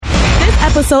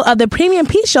episode of the Premium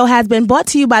Pete Show has been brought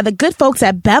to you by the good folks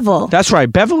at Bevel. That's right.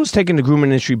 Bevel is taking the grooming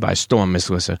industry by storm,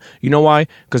 Miss Lissa. You know why?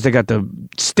 Because they got the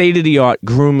state-of-the-art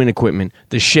grooming equipment,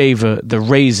 the shaver, the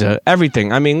razor,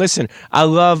 everything. I mean, listen, I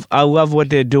love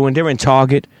what they're doing. They're in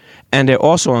Target, and they're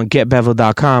also on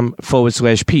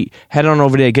getbevel.com/Pete. Head on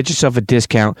over there. Get yourself a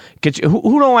discount.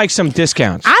 Who don't like some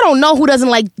discounts? I don't know who doesn't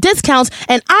like discounts,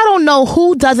 and I don't know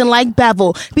who doesn't like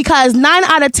Bevel, because 9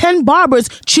 out of 10 barbers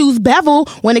choose Bevel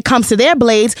when it comes to their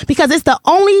blades, because it's the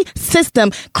only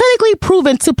system clinically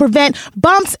proven to prevent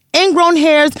bumps, ingrown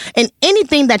hairs, and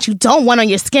anything that you don't want on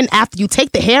your skin after you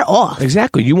take the hair off.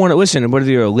 Exactly. You want to listen,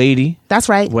 whether you're a lady. That's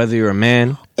right. Whether you're a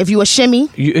man. If you a shimmy.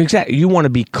 You want to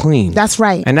be clean. That's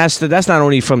right. And that's not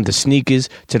only from the sneakers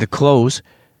to the clothes.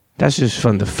 That's just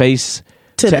from the face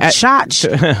to the chotch.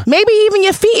 Maybe even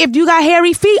your feet. If you got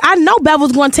hairy feet, I know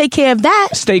Bevel's going to take care of that.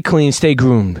 Stay clean, stay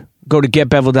groomed. Go to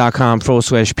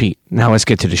getbevel.com/Pete. Now let's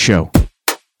get to the show.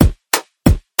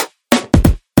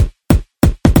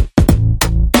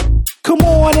 Come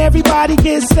on, everybody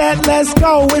get set, let's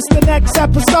go. It's the next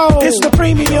episode. It's the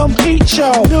Premium Pete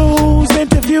Show. News,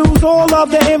 interviews, all of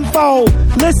the info.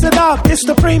 Listen up, it's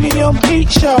the Premium Pete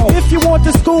Show. If you want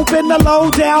the scoop in the low,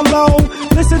 down low,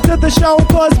 listen to the show,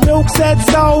 cause Milk said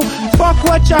so. Fuck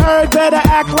what you heard, better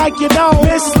act like you know.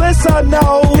 Miss Lissa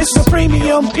knows. It's the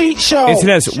Premium Pete Show.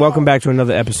 Internet, welcome back to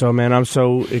another episode, man. I'm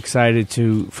so excited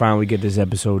to finally get this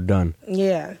episode done.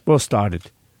 Yeah. Well,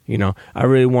 started. You know, I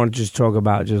really want to just talk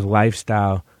about just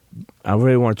lifestyle. I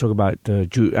really want to talk about the.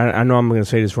 I know I'm going to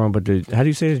say this wrong, but how do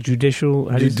you say it? Judicial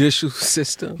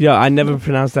system. Yeah, I never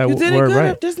pronounced that word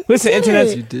right. Listen,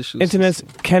 internet's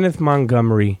Kenneth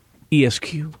Montgomery,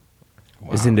 ESQ,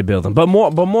 is in the building. But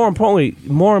more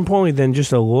importantly than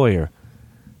just a lawyer,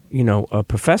 you know, a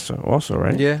professor also,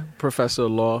 right? Yeah, professor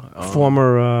of law,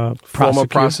 former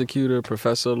prosecutor,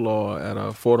 professor of law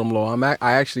at Fordham Law.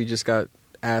 I actually just got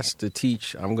asked to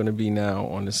teach. I'm going to be now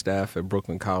on the staff at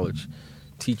Brooklyn College,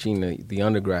 teaching the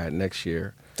undergrad next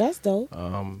year. That's dope.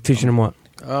 Teaching them what?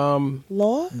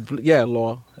 Law? Yeah,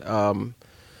 law.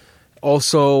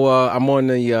 Also, I'm on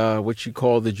the what you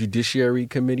call the Judiciary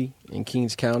Committee in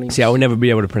Kings County. See, I would never be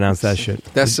able to pronounce that shit.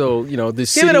 That's so, you know,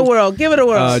 the Give it a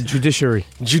whirl. Judiciary.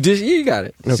 You got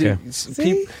it. Okay.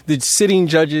 The sitting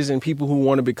judges and people who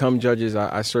want to become judges,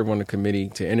 I serve on the committee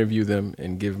to interview them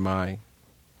and give my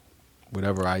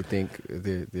whatever I think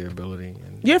their ability.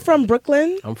 And you're from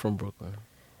Brooklyn? I'm from Brooklyn.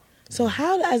 So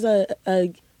how, as a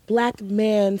black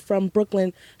man from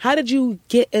Brooklyn, how did you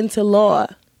get into law?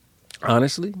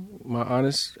 Honestly,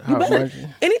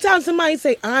 anytime somebody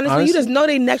say honestly, you just know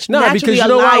they naturally because a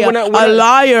liar.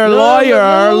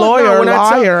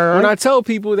 When I tell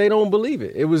people, they don't believe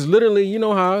it. It was literally, you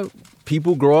know how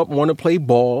people grow up, want to play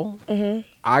ball. Mm-hmm.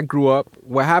 I grew up,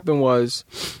 what happened was,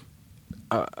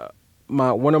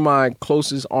 one of my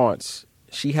closest aunts,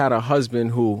 she had a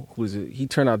husband he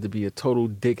turned out to be a total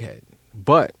dickhead,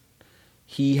 but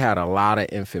he had a lot of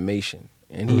information,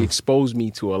 and he exposed me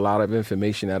to a lot of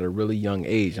information at a really young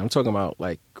age. I'm talking about,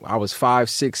 like, I was 5,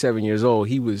 6, 7 years old.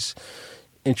 He was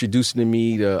introducing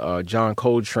me to John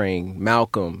Coltrane,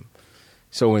 Malcolm.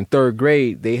 So in 3rd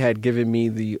grade, they had given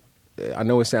me I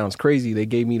know it sounds crazy, they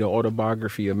gave me the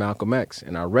autobiography of Malcolm X,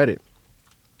 and I read it,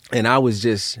 and I was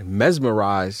just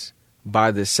mesmerized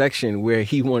by the section where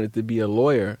he wanted to be a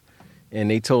lawyer, and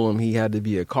they told him he had to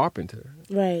be a carpenter.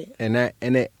 Right. And I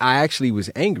actually was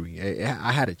angry.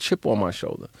 I had a chip on my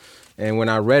shoulder. And when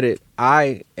I read it,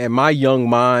 in my young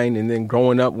mind, and then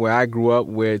growing up where I grew up,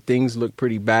 where things looked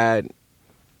pretty bad,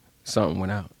 something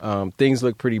went out. Things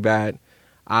looked pretty bad.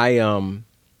 I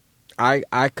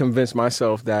convinced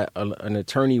myself that an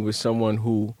attorney was someone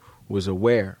who was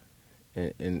aware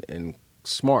and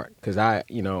smart, because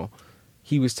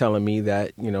he was telling me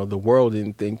that, the world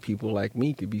didn't think people like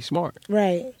me could be smart.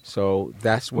 Right. So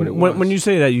that's what it was. When you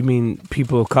say that, you mean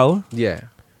people of color? Yeah.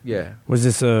 Was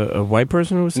this a white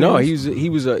person who was saying this?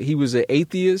 No, he was an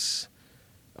atheist,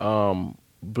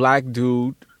 black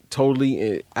dude,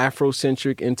 totally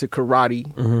Afrocentric, into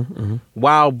karate.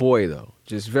 Wild boy, though.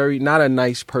 Just not a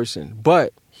nice person.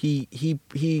 But he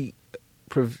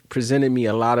presented me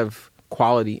a lot of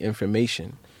quality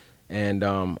information, and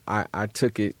I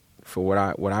took it for what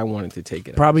I wanted to take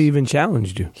it. Probably even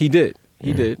challenged you. He did.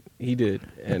 He did.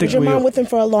 And, was your mom with him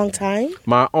for a long time?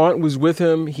 My aunt was with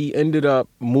him. He ended up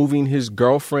moving his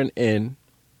girlfriend in.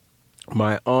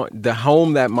 The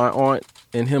home that my aunt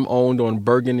and him owned on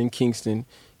Bergen and Kingston,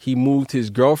 he moved his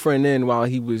girlfriend in while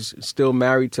he was still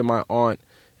married to my aunt,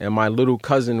 and my little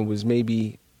cousin was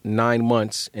maybe 9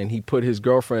 months, and he put his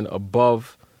girlfriend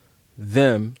above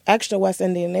them. Extra West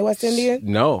Indian. They West Indian?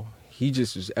 No. He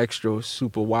just was extra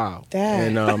super wild.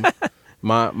 Damn.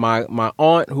 My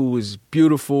aunt, who was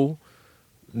beautiful,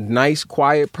 nice,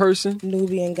 quiet person,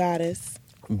 Nubian goddess,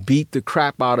 beat the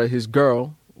crap out of his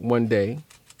girl one day.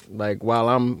 Like while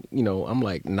I'm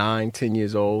like 9, 10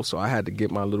 years old, so I had to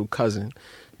get my little cousin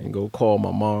and go call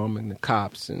my mom and the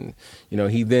cops, and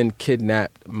he then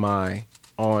kidnapped my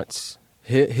aunt's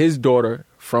his daughter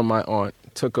from my aunt,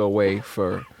 took her away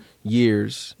for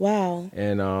years. Wow.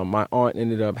 And my aunt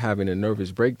ended up having a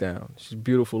nervous breakdown. She's a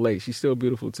beautiful lady. She's still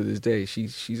beautiful to this day.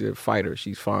 She's a fighter.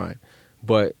 She's fine.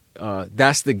 But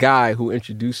that's the guy who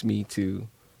introduced me to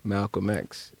Malcolm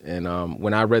X. And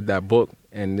when I read that book,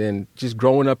 and then just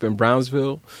growing up in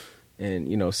Brownsville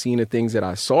and, seeing the things that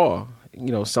I saw,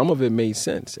 some of it made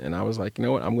sense. And I was like, you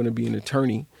know what, I'm going to be an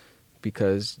attorney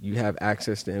because you have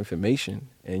access to information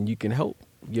and you can help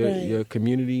your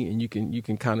community, and you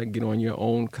can kind of get on your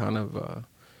own kind of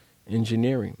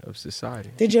engineering of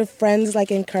society. Did your friends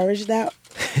encourage that?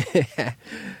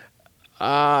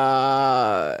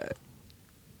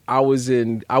 I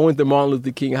went to Martin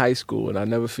Luther King High School, and I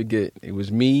never forget, it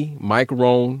was me, Mike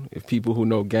Rohn. If people who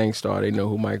know Gangstar, they know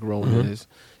who Mike Rohn is.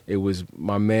 It was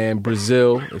my man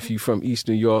Brazil. If you're from East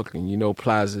New York and you know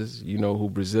Plazas, you know who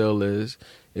Brazil is.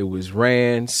 It was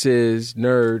Rand, Sis,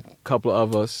 Nerd, a couple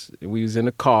of us. We was in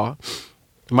a car.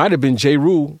 Might have been J.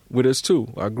 Rue with us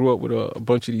too. I grew up with a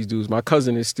bunch of these dudes. My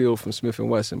cousin is still from Smith &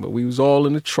 Wesson, but we was all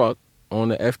in the truck on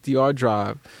the FDR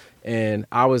Drive. And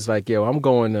I was like, I'm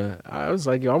going to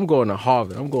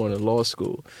Harvard. I'm going to law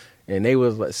school. And they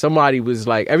was like, somebody was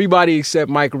like, everybody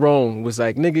except Mike Rohn was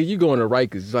like, nigga, you going to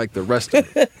Rikers like the rest of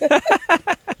it.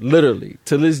 Literally.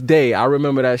 To this day, I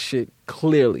remember that shit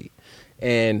clearly.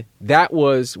 And that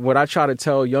was what I try to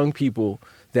tell young people,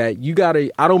 that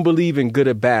I don't believe in good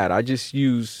or bad. I just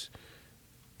use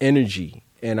energy.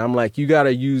 And I'm like, you got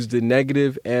to use the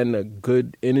negative and the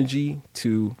good energy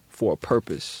for a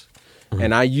purpose. Mm-hmm.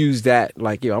 And I use that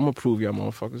like, I'm going to prove y'all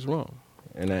motherfuckers wrong.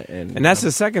 And that's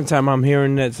the second time I'm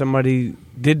hearing that somebody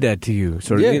did that to you.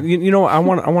 So, I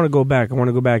want to go back. I want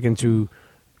to go back into,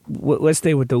 let's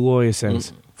stay with the lawyer sense.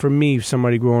 Mm-hmm. For me,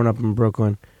 somebody growing up in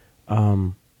Brooklyn,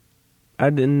 I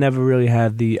never really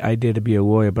had the idea to be a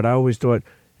lawyer, but I always thought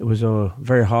it was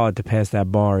very hard to pass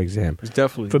that bar exam. It's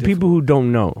definitely for people who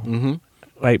don't know. Mm-hmm.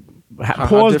 But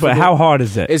how hard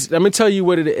is that? Let me tell you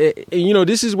what it is.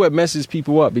 This is what messes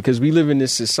people up, because we live in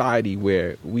this society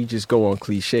where we just go on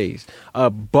cliches. A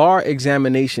bar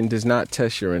examination does not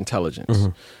test your intelligence.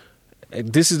 Mm-hmm.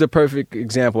 This is the perfect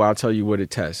example. I'll tell you what it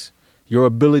tests: your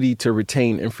ability to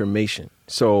retain information.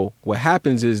 So what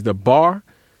happens is the bar,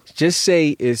 just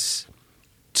say it's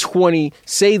 20.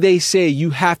 Say they say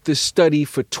you have to study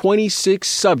for 26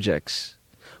 subjects,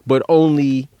 but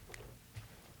only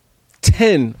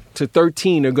 10 to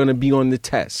 13 are going to be on the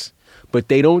test. But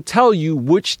they don't tell you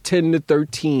which 10 to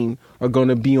 13 are going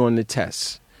to be on the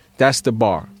test. That's the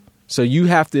bar. So you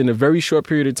have to, in a very short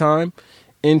period of time,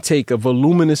 intake a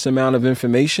voluminous amount of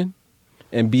information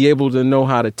and be able to know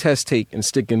how to test, take, and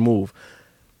stick and move.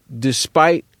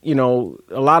 Despite, a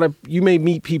lot of, you may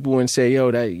meet people and say,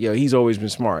 he's always been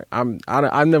smart.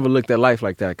 I've never looked at life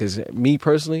like that, because me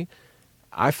personally,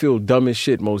 I feel dumb as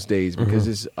shit most days, because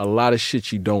it's a lot of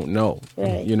shit you don't know.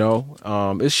 Right.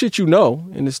 It's shit you know,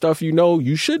 and the stuff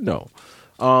you should know.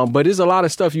 But there's a lot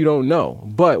of stuff you don't know.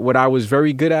 But what I was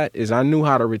very good at is I knew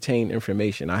how to retain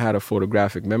information. I had a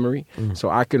photographic memory, so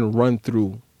I can run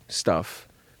through stuff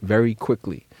very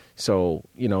quickly. So,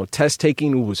 test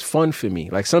taking was fun for me.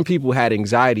 Like, some people had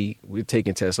anxiety with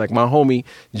taking tests. Like my homie,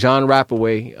 John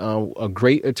Rappaway, a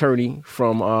great attorney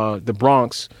from the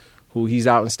Bronx, who he's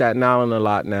out in Staten Island a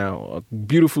lot now, a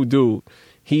beautiful dude.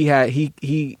 He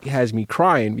has me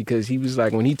crying, because he was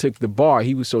like, when he took the bar,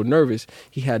 he was so nervous,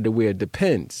 he had to wear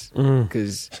Depends,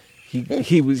 because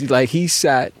he was like, he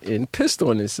sat and pissed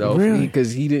on himself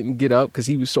because he didn't get up because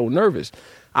he was so nervous.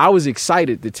 I was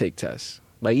excited to take tests.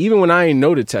 Like, even when I ain't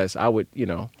know the test, I would,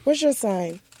 What's your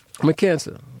sign? I'm a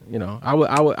Cancer.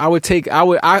 I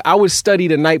would study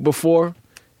the night before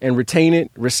and retain it,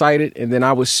 recite it, and then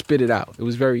I would spit it out. It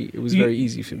was very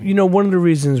easy for me. One of the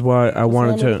reasons why I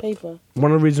wanted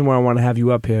to have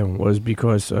you up here was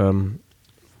because,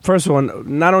 first of all,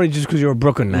 not only just because you're a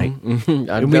Brooklynite,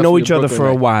 we know each other for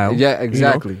a while. Yeah,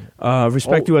 exactly.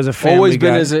 Respect you as a family always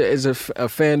been guy. as a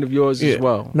fan of yours as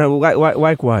well. No,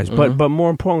 likewise. Mm-hmm. But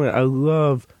more importantly, I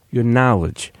love your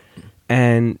knowledge,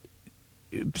 and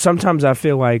sometimes I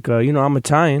feel like, I'm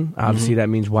Italian. Obviously, that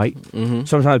means white. Mm-hmm.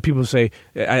 Sometimes people say,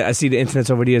 I see the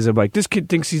internets over the years, they're like, this kid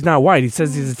thinks he's not white. He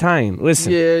says he's Italian.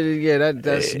 Listen. Yeah,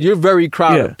 that's you're very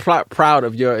proud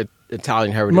of your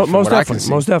Italian heritage. Most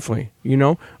definitely, you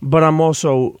know. But I'm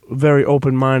also very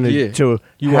open minded to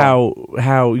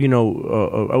how you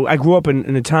know. I grew up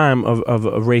in a time of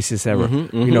a racist era,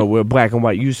 you know, where black and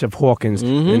white used to have Hawkins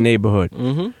in the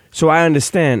neighborhood. So I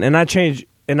understand, and I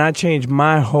changed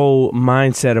my whole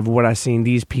mindset of what I seen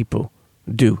these people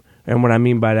do. And what I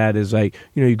mean by that is, like,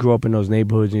 you know, you grow up in those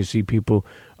neighborhoods and you see people,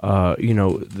 you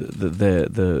know,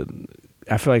 the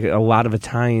I feel like a lot of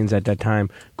Italians at that time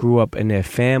grew up and their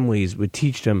families would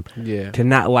teach them to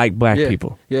not like black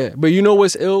people. Yeah, but you know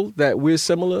what's ill? That we're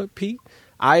similar, Pete?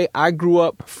 I grew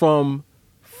up from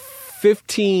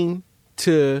 15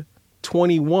 to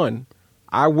 21.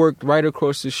 I worked right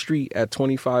across the street at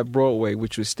 25 Broadway,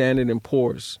 which was Standard &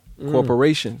 Poor's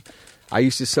Corporation. I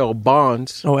used to sell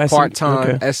bonds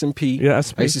part-time, S&P. Yeah,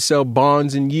 S&P. I used to sell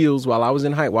bonds and yields while I was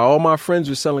in high. While all my friends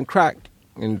were selling crack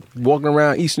and walking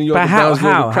around East New York and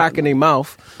Brownsville with crack in their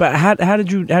mouth. But how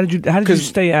did you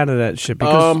stay out of that shit?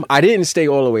 Because I didn't stay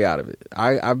all the way out of it.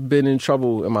 I've been in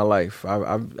trouble in my life.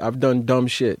 I've done dumb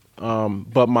shit.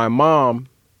 But my mom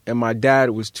and my dad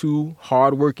was two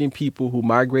hardworking people who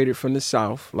migrated from the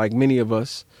South, like many of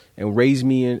us, and raised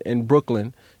me in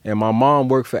Brooklyn. And my mom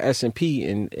worked for S&P,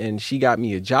 and she got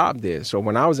me a job there. So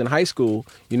when I was in high school,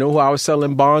 you know who I was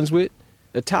selling bonds with?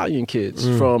 Italian kids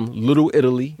from Little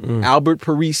Italy, Albert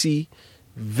Parisi,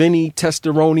 Vinny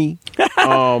Testaroni,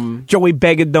 Joey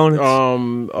Bag of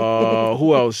Donuts.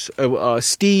 Who else?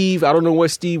 Steve. I don't know what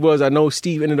Steve was. I know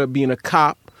Steve ended up being a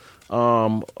cop.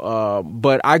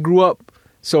 But I grew up.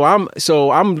 So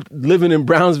I'm living in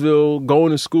Brownsville,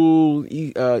 going to school,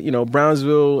 you know,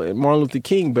 Brownsville and Martin Luther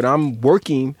King, but I'm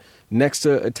working next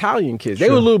to Italian kids. They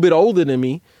were a little bit older than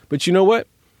me, but you know what?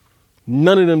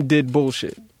 None of them did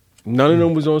bullshit. None of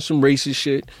them was on some racist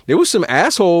shit. There was some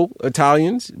asshole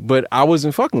Italians, but I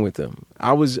wasn't fucking with them.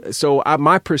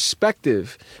 My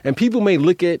perspective, and people may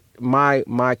look at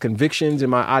my convictions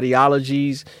and my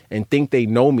ideologies and think they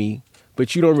know me,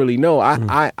 but you don't really know.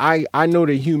 I know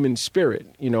the human spirit.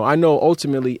 You know, I know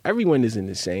ultimately everyone isn't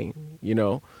the same, you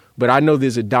know, but I know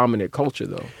there's a dominant culture,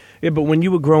 though. Yeah, but when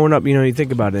you were growing up, you know, you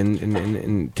think about it,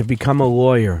 and to become a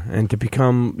lawyer and to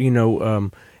become, you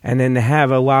know, and then to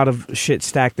have a lot of shit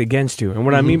stacked against you. And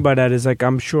what I mean by that is, like,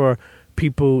 I'm sure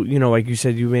people, you know, like you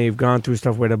said, you may have gone through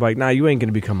stuff where they're like, nah, you ain't going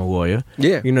to become a lawyer.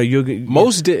 Yeah. You know,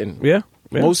 most didn't. Yeah.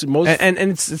 Most. And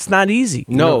it's not easy.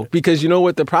 No, because you know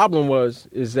what the problem was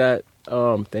is that,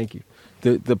 thank you.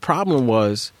 The problem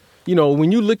was, you know,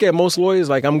 when you look at most lawyers,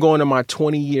 like I'm going to my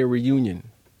 20-year reunion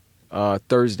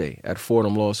Thursday at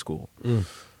Fordham Law School.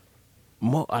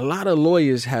 A lot of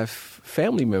lawyers have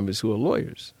family members who are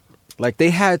lawyers. Like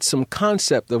they had some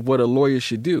concept of what a lawyer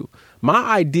should do. My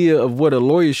idea of what a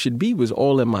lawyer should be was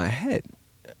all in my head.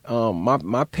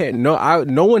 My parents,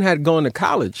 no one had gone to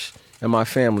college in my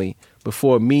family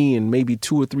before me and maybe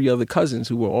 2 or 3 other cousins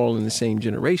who were all in the same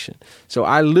generation. So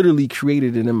I literally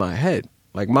created it in my head.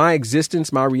 Like my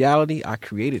existence, my reality, I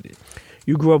created it.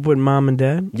 You grew up with mom and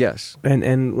dad? Yes.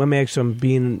 And let me ask you,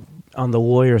 being on the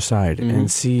lawyer side and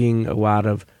seeing a lot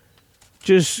of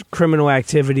just criminal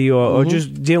activity or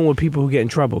just dealing with people who get in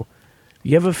trouble.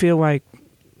 You ever feel like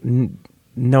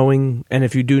knowing, and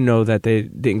if you do know that they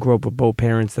didn't grow up with both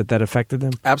parents, that affected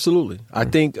them? Absolutely. I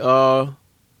think,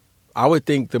 I would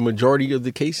think the majority of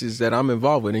the cases that I'm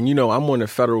involved with, and you know, I'm on a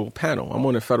federal panel. I'm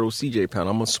on a federal CJ panel.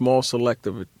 I'm a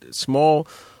small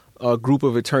group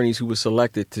of attorneys who were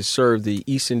selected to serve the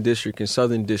Eastern District and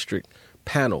Southern District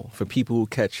panel for people who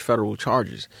catch federal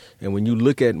charges. And when you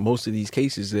look at most of these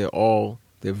cases, they're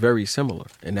very similar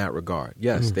in that regard.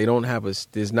 Yes, they don't have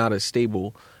there's not a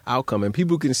stable outcome. And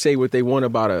people can say what they want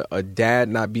about a dad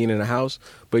not being in the house,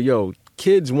 but yo,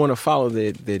 kids want to follow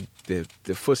the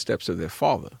footsteps of their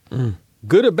father,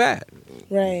 good or bad.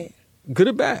 Right. Good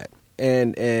or bad.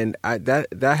 And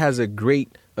that has a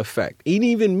great effect.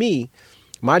 Even me,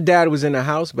 my dad was in the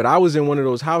house, but I was in one of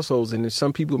those households, and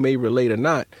some people may relate or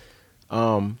not.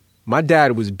 My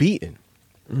dad was beaten.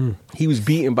 He was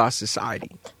beaten by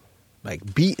society,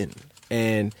 like beaten.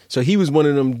 And so he was one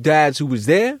of them dads who was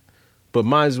there, but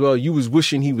might as well, you was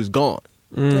wishing he was gone.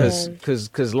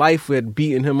 Because life had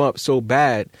beaten him up so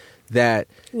bad that...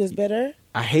 He was bitter?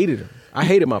 I hated him. I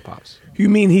hated my pops. You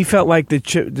mean he felt like the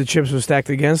chips were stacked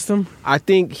against him? I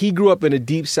think he grew up in the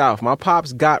deep South. My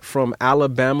pops got from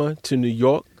Alabama to New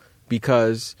York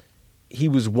because he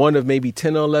was one of maybe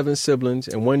 10 or 11 siblings,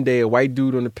 and one day a white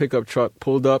dude on a pickup truck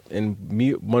pulled up in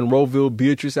Monroeville,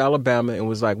 Beatrice, Alabama, and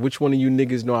was like, which one of you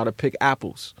niggas know how to pick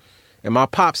apples? And my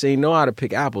pops ain't know how to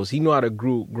pick apples. He knew how to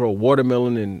grow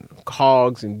watermelon and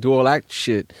hogs and do all that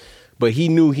shit. But he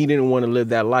knew he didn't want to live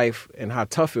that life and how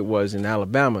tough it was in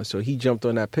Alabama. So he jumped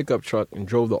on that pickup truck and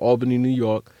drove to Albany, New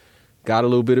York, got a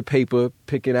little bit of paper,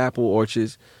 picking apple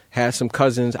orchards, had some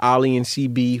cousins, Ollie and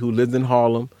CB, who lived in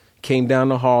Harlem, came down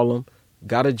to Harlem,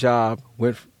 got a job,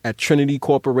 went at Trinity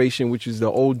Corporation, which is the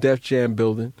old Def Jam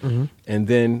building, and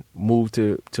then moved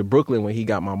to Brooklyn when he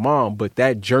got my mom. But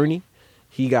that journey,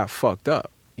 he got fucked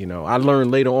up. You know, I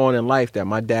learned later on in life that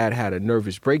my dad had a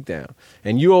nervous breakdown.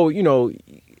 And you know,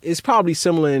 it's probably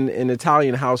similar in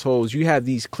Italian households. You have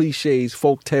these cliches,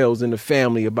 folk tales in the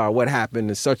family about what happened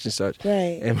and such.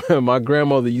 Right. And my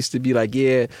grandmother used to be like,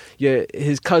 yeah,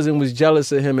 his cousin was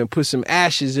jealous of him and put some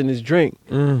ashes in his drink.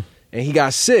 And he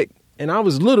got sick. And I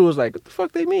was little, I was like, what the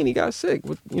fuck they mean? He got sick.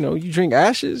 You know, you drink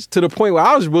ashes? To the point where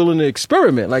I was willing to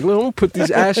experiment. Like, let me put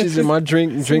these ashes in my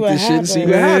drink and drink this shit and see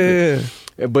what happens.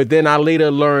 But then I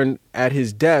later learned at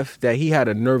his death that he had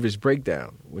a nervous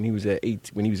breakdown when he was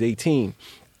 18.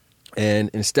 And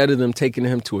instead of them taking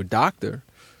him to a doctor,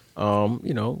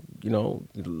 you know,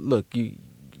 look,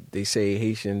 they say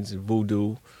Haitians,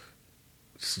 voodoo,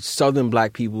 Southern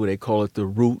black people, they call it the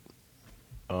root.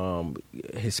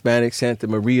 Hispanic Santa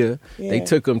Maria, they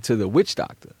took him to the witch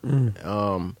doctor.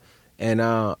 And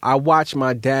I watched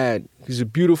my dad. He's a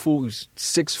beautiful, he's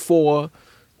 6'4",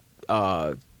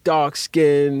 dark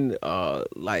skin,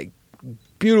 like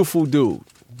beautiful dude.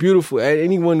 Beautiful.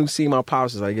 Anyone who seen my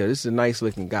pops is like, yeah, this is a nice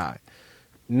looking guy.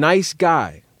 Nice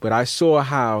guy. But I saw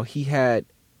how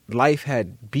life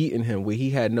had beaten him, where he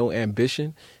had no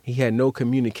ambition, he had no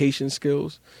communication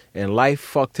skills, and life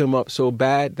fucked him up so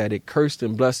bad that it cursed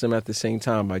and blessed him at the same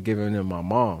time by giving him my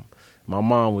mom. My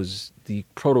mom was the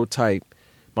prototype.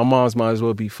 My mom's might as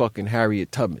well be fucking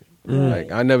Harriet Tubman.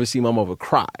 Like, I never see my mother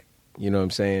cry. You know what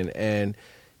I'm saying? And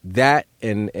that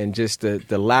and just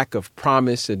the lack of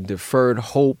promise and deferred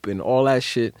hope and all that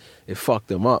shit, it fucked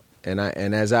him up. And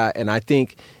I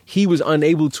think he was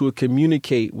unable to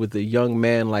communicate with a young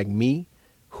man like me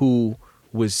who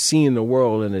was seeing the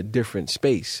world in a different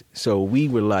space. So we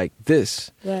were like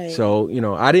this. Right. So, you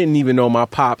know, I didn't even know my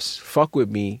pops fuck with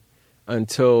me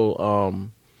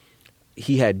until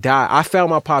he had died. I found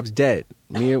my pops dead.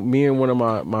 Me and one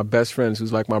of my best friends,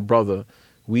 who's like my brother,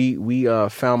 we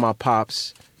found my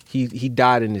pops. He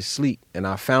died in his sleep, and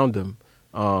I found him.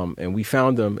 And we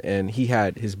found him, and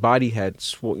his body had,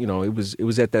 you know, it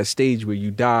was at that stage where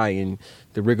you die and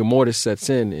the rigor mortis sets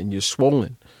in and you're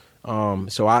swollen.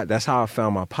 So that's how I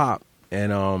found my pop.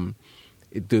 And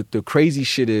the crazy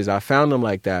shit is, I found him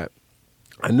like that.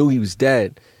 I knew he was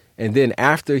dead. And then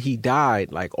after he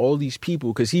died, like all these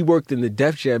people, because he worked in the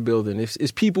Def Jam building.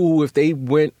 It's people who, if they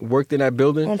worked in that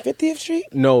building. On 50th Street?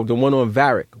 No, the one on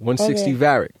Varick, 160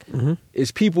 Varick. It's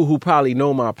people who probably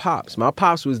know my pops. My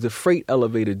pops was the freight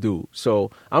elevator dude. So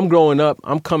I'm growing up,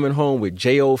 I'm coming home with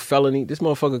J.O. Felony. This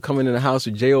motherfucker coming in the house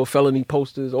with J.O. Felony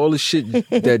posters, all the shit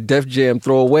that Def Jam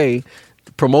throw away.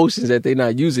 Promotions that they're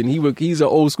not using. He's an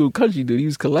old school country dude. He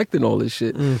was collecting all this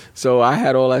shit. So I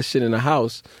had all that shit in the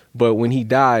house. But when he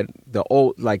died, the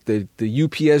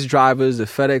UPS drivers, the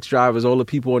FedEx drivers, all the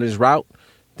people on his route,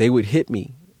 they would hit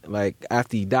me. Like,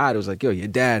 after he died, it was like, yo, your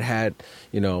dad had,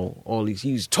 you know, all these,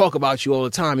 he used to talk about you all the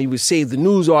time. He would save the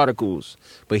news articles,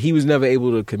 but he was never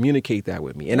able to communicate that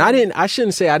with me. And I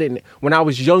shouldn't say I didn't, when I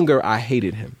was younger, I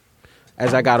hated him.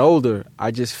 As I got older,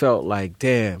 I just felt like,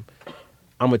 damn,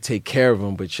 I'm going to take care of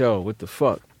him, but yo, what the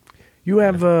fuck? You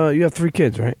have 3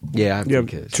 kids, right? Yeah, I have 3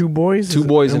 kids. 2 boys? 2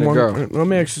 boys and a girl. Let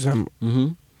me ask you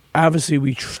something. Obviously,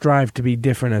 we strive to be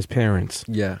different as parents.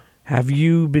 Yeah. Have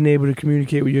you been able to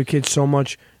communicate with your kids so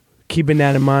much, keeping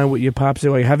that in mind, what your pops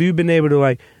did? Like, have you been able to,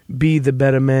 like, be the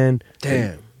better man?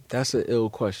 Damn, that's an ill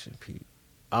question, Pete.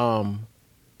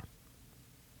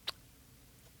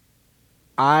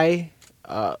 I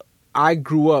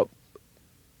grew up,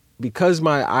 because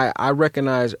I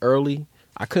recognized early,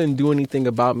 I couldn't do anything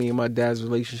about me and my dad's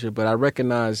relationship, but I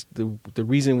recognized the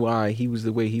reason why he was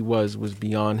the way he was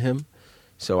beyond him.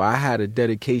 So I had a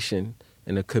dedication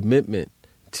and a commitment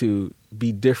to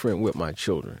be different with my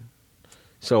children.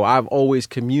 So I've always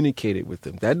communicated with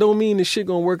them. That don't mean the shit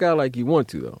gonna work out like you want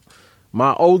to, though.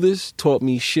 My oldest taught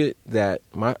me shit that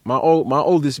my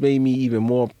oldest made me even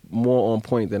more on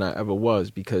point than I ever was,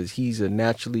 because he's a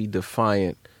naturally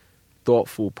defiant,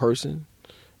 thoughtful person,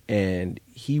 and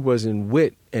he wasn't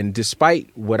wit. And despite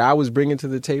what I was bringing to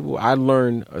the table, I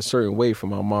learned a certain way from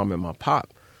my mom and my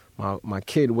pop. My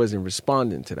kid wasn't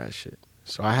responding to that shit,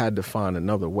 so I had to find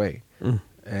another way.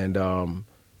 And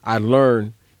I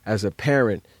learned as a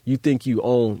parent, you think you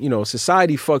own, you know,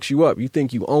 society fucks you up. You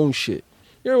think you own shit.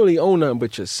 You don't really own nothing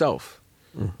but yourself.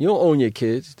 You don't own your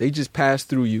kids. They just pass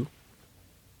through you,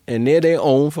 and they're their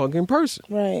own fucking person.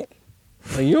 Right.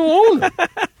 Like, you don't own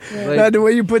them. The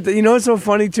way you put that, you know, it's so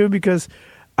funny too, because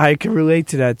I can relate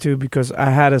to that too, because I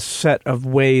had a set of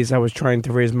ways I was trying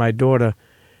to raise my daughter,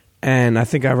 and I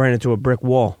think I ran into a brick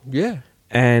wall. Yeah.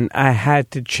 And I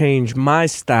had to change my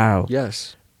style.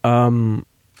 Yes. Even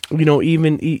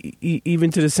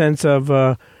to the sense of,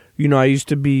 I used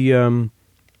to be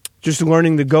just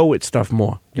learning to go with stuff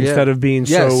more instead of being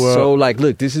so like,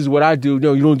 look, this is what I do.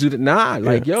 No, you don't do that. Nah,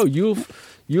 like, yo, you'll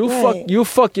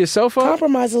fuck yourself up.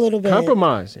 Compromise a little bit.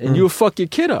 And you'll fuck your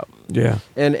kid up. Yeah.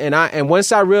 And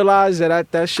once I realized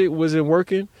that shit wasn't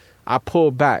working, I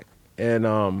pulled back.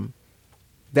 And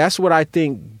that's what I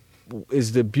think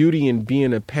is the beauty in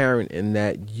being a parent, in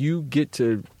that you get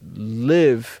to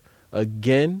live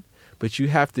again, but you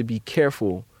have to be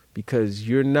careful, because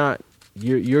you're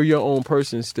your own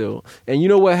person still. And you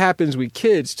know what happens with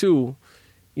kids too,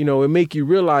 it make you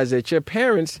realize that your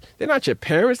parents, they're not your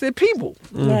parents, they're people.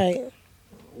 Right.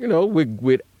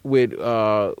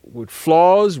 With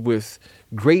flaws, with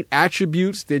great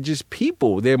attributes, they're just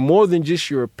people. They're more than just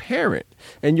your parent.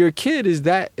 And your kid is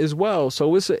that as well.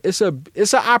 So it's an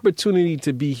opportunity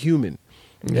to be human.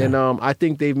 Yeah. And I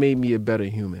think they've made me a better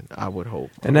human, I would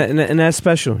hope. And that's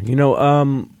special.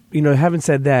 Having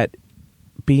said that,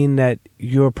 being that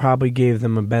you probably gave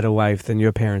them a better life than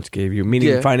your parents gave you,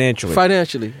 meaning financially.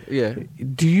 Financially, yeah.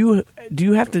 Do you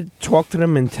have to talk to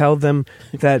them and tell them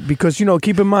that, because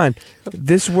keep in mind,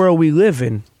 this world we live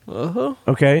in. Uh-huh.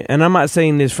 Okay, and I'm not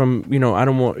saying this from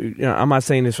I'm not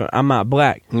saying this from, I'm not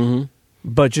black. Mm-hmm.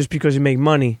 But just because you make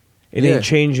money, it ain't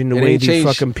changing the way these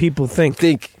fucking people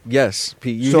think. Yes,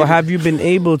 Pete. So have you been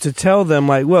able to tell them,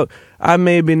 like, look, I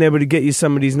may have been able to get you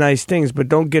some of these nice things, but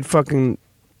don't get it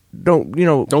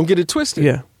twisted.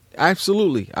 Yeah,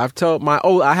 absolutely. My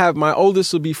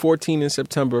oldest will be 14 in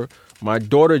September. My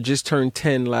daughter just turned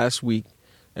 10 last week,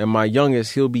 and my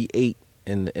youngest, he'll be 8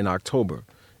 in October.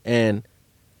 And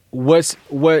what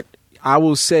I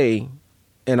will say,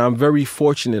 and I'm very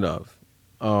fortunate of,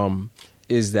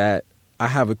 is that I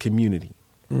have a community.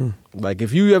 Like,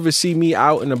 if you ever see me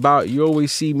out and about, you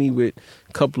always see me with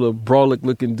a couple of brolic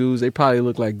looking dudes. They probably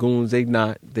look like goons. They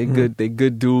not. They good. They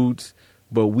good dudes.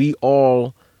 But we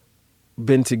all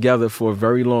been together for a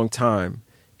very long time.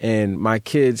 And my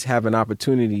kids have an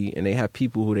opportunity, and they have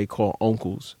people who they call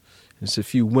uncles. There's a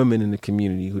few women in the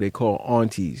community who they call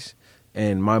aunties.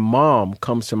 And my mom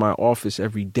comes to my office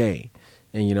every day.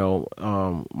 And,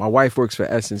 my wife works for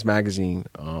Essence Magazine,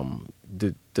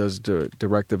 does the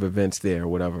director of events there or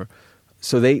whatever.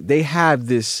 So they have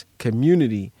this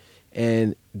community,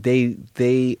 and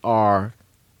they are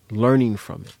learning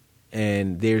from it.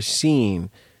 And they're seeing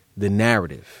the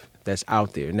narrative that's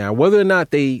out there. Now, whether or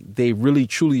not they really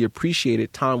truly appreciate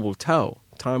it, time will tell.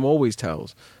 Time always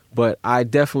tells. But I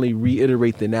definitely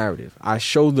reiterate the narrative. I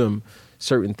show them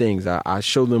certain things. I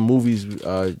show them movies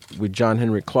with John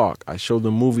Henrik Clark. I show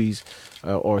them movies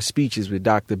or speeches with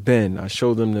Dr. Ben. I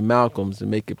show them the Malcolms to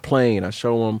Make It Plain. I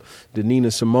show them the Nina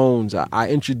Simones. I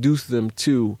introduce them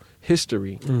to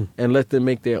history and let them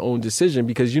make their own decision,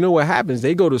 because you know what happens?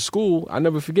 They go to school. I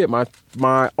never forget my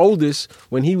oldest,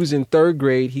 when he was in 3rd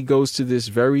grade, he goes to this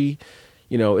very,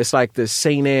 it's like the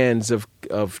St. Anne's of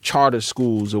charter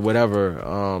schools or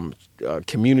whatever,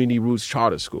 community roots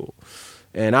charter school.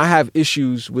 And I have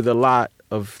issues with a lot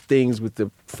of things with the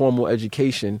formal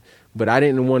education, but I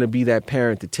didn't want to be that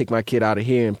parent to take my kid out of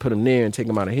here and put him there and take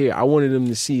him out of here. I wanted him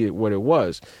to see it what it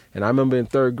was. And I remember in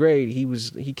 3rd grade,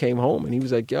 he came home and he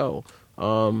was like, yo,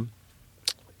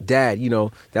 Dad,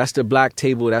 that's the black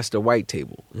table, that's the white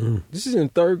table. This is in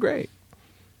 3rd grade.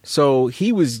 So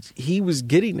he was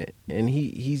getting it, and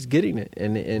he's getting it,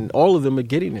 and all of them are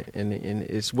getting it, and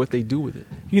it's what they do with it.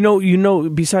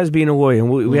 Besides being a lawyer,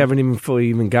 and we haven't even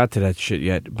fully got to that shit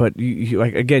yet, but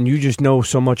you just know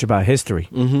so much about history.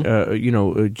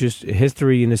 Just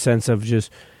history in the sense of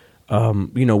just,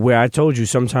 where I told you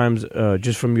sometimes,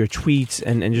 just from your tweets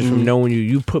and just from knowing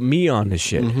you put me on this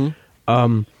shit.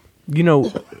 Do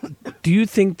you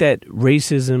think that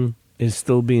racism is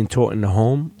still being taught in the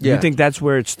home? Yeah. You think that's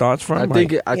where it starts from? I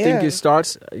think it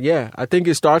starts. Yeah, I think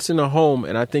it starts in the home,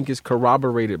 and I think it's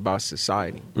corroborated by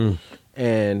society.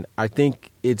 And I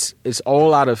think it's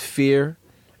all out of fear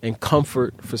and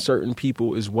comfort for certain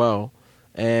people as well.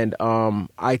 And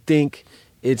I think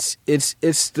it's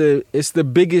the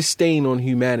biggest stain on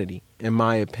humanity, in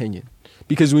my opinion,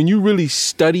 because when you really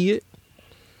study it,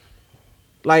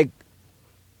 like,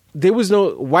 there was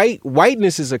no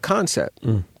whiteness is a concept.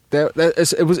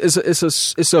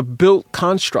 It's a built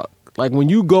construct. Like, when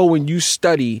you go and you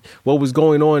study what was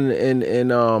going on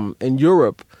in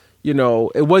Europe,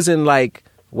 it wasn't like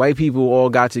white people all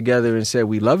got together and said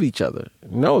we love each other.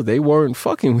 No, they weren't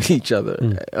fucking with each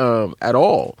other at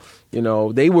all. You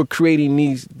know, they were creating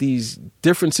these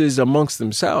differences amongst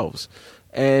themselves.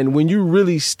 And when you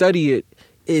really study it,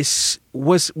 it's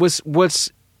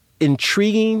what's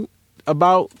intriguing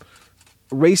about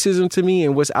racism to me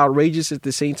and what's outrageous at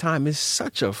the same time is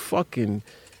such a fucking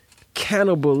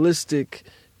cannibalistic,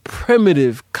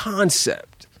 primitive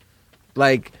concept.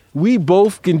 Like, we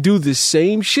both can do the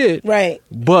same shit, right?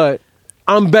 But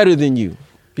I'm better than you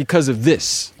because of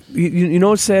this. You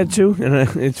know what's sad too, and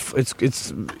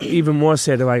it's even more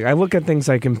sad. Like, I look at things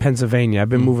like in Pennsylvania. I've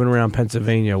been moving around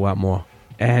Pennsylvania a lot more,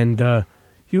 and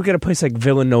you get a place like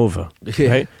Villanova,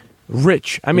 right?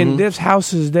 Rich. I mean, there's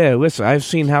houses there. Listen, I've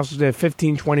seen houses there,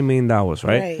 $15-20 million,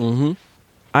 right? Mm-hmm.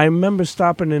 I remember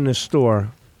stopping in the store.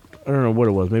 I don't know what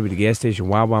it was, maybe the gas station,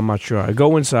 Wawa, I'm not sure. I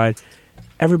go inside.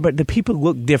 The people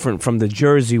look different from the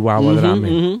Jersey Wawa that I'm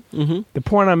in. The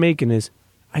point I'm making is,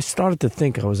 I started to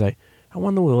think, I was like, I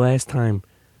wonder when the last time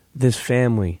this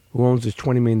family who owns this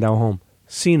 $20 million home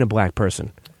seen a black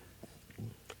person.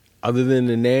 Other than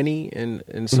the nanny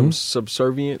and some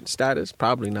subservient status,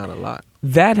 probably not a lot.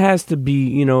 That has to be,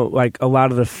 you know, like a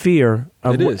lot of the fear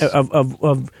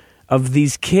of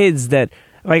these kids that,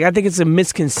 like, I think it's a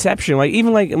misconception. Like,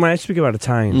 even like when I speak about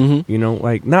Italian, you know,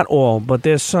 like not all, but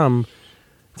there's some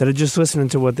that are just listening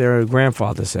to what their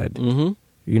grandfather said.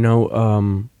 You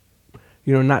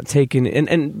know, not taking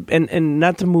and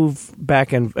not to move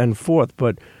back and forth,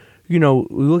 but you know,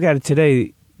 we look at it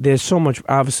today. There's so much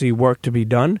obviously work to be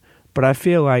done, but I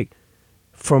feel like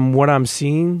from what I'm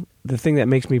seeing, the thing that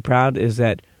makes me proud is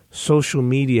that social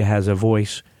media has a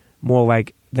voice more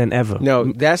like than ever.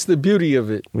 No, that's the beauty of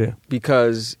it. Yeah,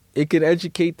 because it can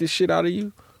educate the shit out of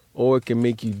you, or it can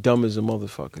make you dumb as a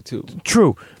motherfucker too.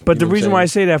 True, but the reason why I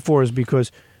say that for is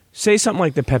because. Say something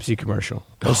like the Pepsi commercial.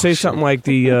 Or say something like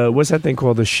the, what's that thing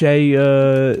called? The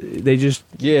CHEA, they just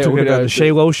took it out, the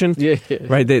CHEA lotion. Yeah.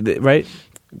 Right? Right?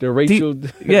 The racial.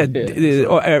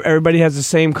 Everybody has the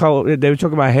same color. They were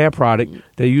talking about hair product.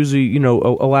 They usually, you know,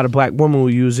 a lot of black women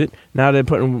will use it. Now they're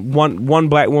putting one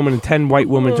black woman and 10 white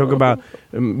women talking about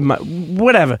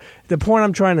whatever. The point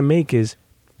I'm trying to make is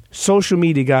social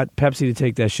media got Pepsi to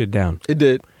take that shit down. It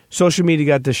did. Social media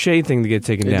got the CHEA thing to get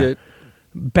taken down. It did.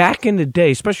 Back in the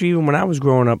day, especially even when I was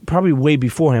growing up, probably way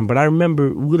before him, but I remember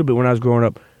a little bit when I was growing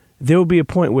up, there would be a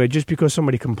point where just because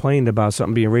somebody complained about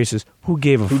something being racist, who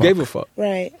gave a fuck? Who gave a fuck?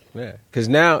 Right. Yeah. Because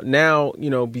now, you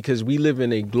know, because we live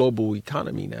in a global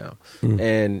economy now,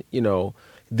 and, you know,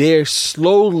 they're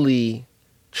slowly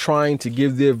trying to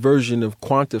give their version of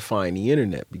quantifying the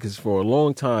internet, because for a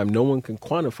long time, no one can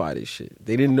quantify this shit.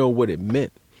 They didn't know what it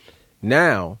meant.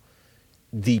 Now,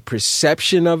 the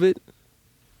perception of it,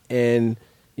 and,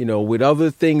 you know, with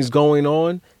other things going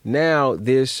on, now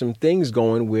there's some things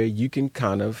going where you can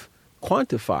kind of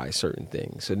quantify certain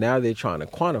things. So now they're trying to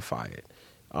quantify it.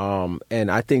 And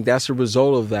I think that's a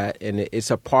result of that. And it's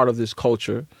a part of this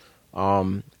culture.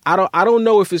 I don't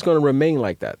know if it's going to remain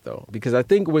like that, though, because I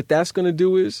think what that's going to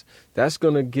do is that's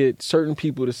going to get certain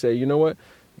people to say, you know what,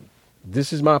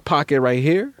 this is my pocket right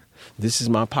here. This is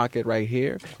my pocket right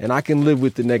here, and I can live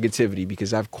with the negativity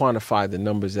because I've quantified the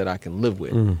numbers that I can live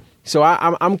with. So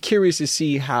I'm curious to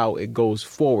see how it goes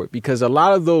forward, because a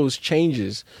lot of those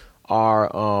changes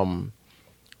are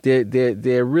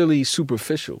they're really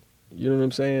superficial. You know what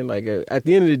I'm saying? Like at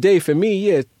the end of the day, for me,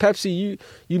 yeah, Pepsi,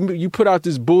 you put out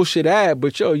this bullshit ad,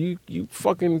 but yo, you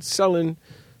fucking selling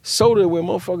soda where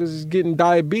motherfuckers is getting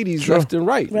diabetes left and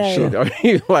right. Shit. I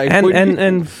mean, like,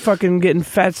 and fucking getting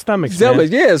fat stomachs,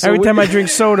 man. Yeah, so every time I drink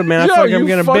soda, man, I feel like I'm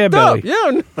getting a bear belly.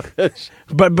 Yeah,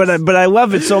 but I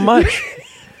love it so much.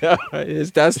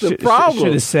 That's the problem.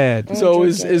 Shit is sad. So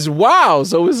it's wild.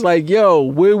 So it's like, yo,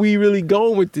 where we really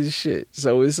going with this shit?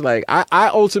 So it's like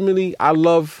I ultimately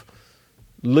love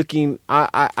looking.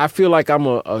 I feel like I'm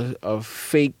a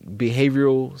fake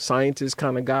behavioral scientist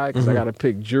kind of guy, because I got to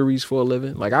pick juries for a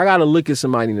living. Like, I got to look at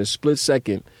somebody in a split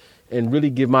second and really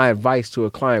give my advice to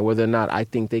a client whether or not I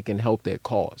think they can help their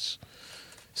cause.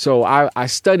 So I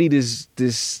study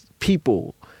this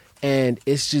people. And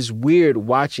it's just weird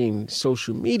watching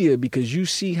social media, because you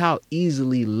see how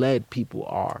easily led people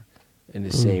are in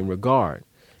the same regard.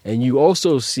 And you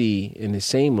also see in the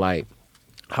same light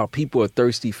how people are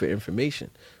thirsty for information.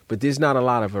 But there's not a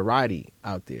lot of variety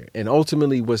out there. And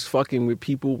ultimately what's fucking with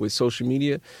people with social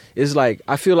media is like,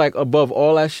 I feel like above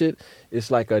all that shit, it's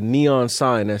like a neon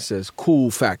sign that says cool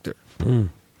factor.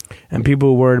 And people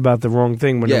are worried about the wrong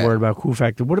thing when they're worried about cool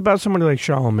factor. What about somebody like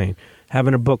Charlemagne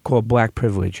having a book called Black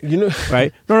Privilege? You know,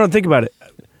 right? No, think about it.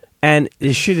 And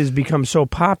this shit has become so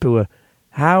popular.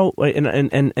 How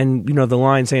and you know the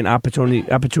line saying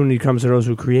opportunity comes to those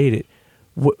who create it.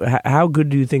 How good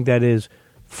do you think that is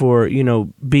for, you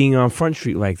know, being on Front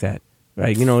Street like that?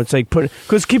 Right, you know, it's like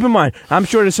because keep in mind, I'm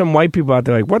sure there's some white people out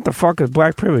there like, what the fuck is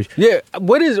black privilege? Yeah,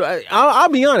 what is? I'll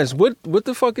be honest. What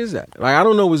the fuck is that? Like, I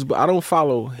don't know. I don't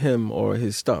follow him or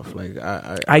his stuff. Like,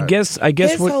 I guess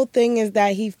his whole thing is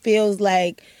that he feels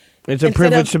like it's a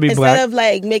privilege to be black. Instead of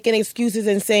like making excuses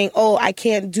and saying, "Oh, I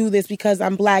can't do this because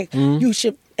I'm black," you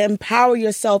should empower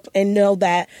yourself and know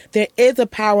that there is a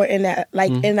power in that.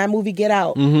 Like in that movie Get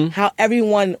Out, how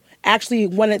everyone actually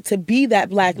wanted to be that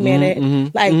black man.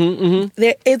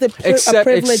 There is a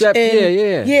privilege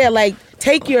in like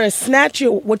snatch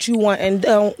what you want and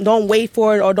don't wait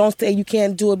for it, or don't say you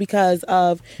can't do it because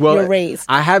of your race.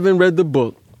 I haven't read the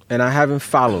book and I haven't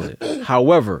followed it.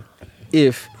 However,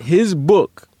 if his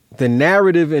book, the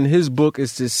narrative in his book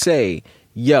is to say,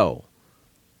 yo,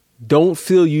 don't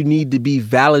feel you need to be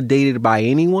validated by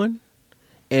anyone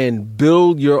and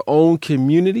build your own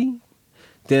community,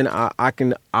 then I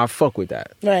fuck with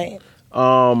that. Right.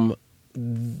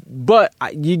 But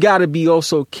you got to be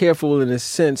also careful in the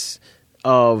sense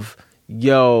of,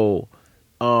 yo,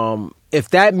 if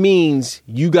that means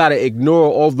you got to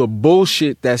ignore all the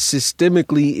bullshit that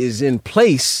systemically is in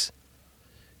place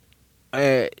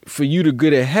for you to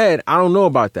get ahead, I don't know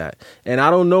about that. And I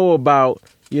don't know about,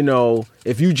 you know,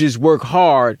 if you just work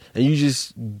hard and you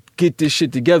just get this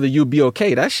shit together, you'll be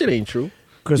okay. That shit ain't true.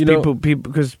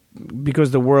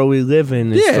 Because the world we live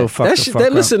in is so fucked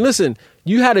up. Listen.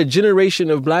 You had a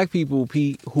generation of black people,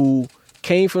 Pete, who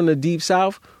came from the Deep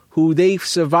South, who they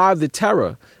survived the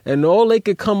terror, and all they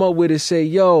could come up with is say,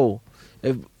 "Yo,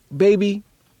 baby,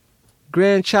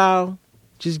 grandchild,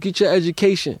 just get your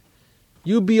education.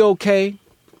 You'll be okay.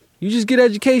 You just get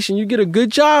education. You get a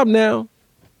good job now.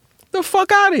 The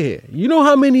fuck out of here." You know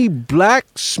how many black,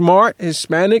 smart,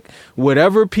 Hispanic,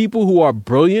 whatever people who are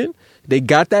brilliant, they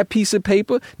got that piece of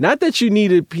paper. Not that you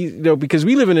need a piece, you know, because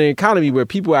we live in an economy where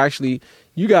people actually,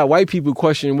 you got white people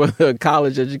questioning whether a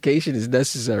college education is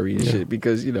necessary and shit,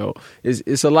 because, you know,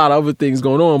 it's a lot of other things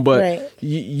going on. But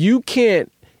you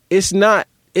can't. It's not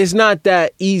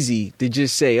that easy to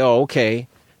just say, oh, okay,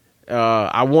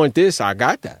 I want this, I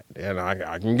got that, and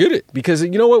I can get it, because you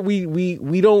know what,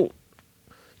 we don't.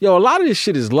 Yo, a lot of this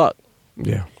shit is luck.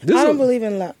 Yeah, I don't believe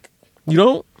in luck. You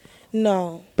don't?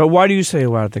 No. But why do you say a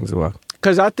lot of things are luck?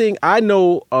 Because I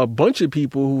know a bunch of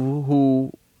people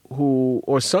who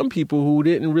or some people who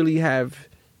didn't really have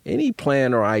any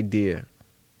plan or idea.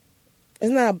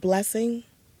 Isn't that a blessing?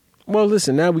 Well,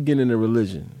 listen, now we get into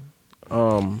religion.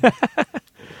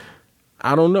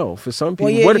 I don't know. For some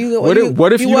people, what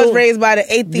if you was raised by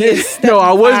the atheist? No,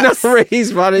 I was not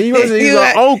raised by the. He was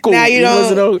an uncle. Now you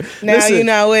don't. Now you're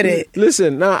not with it.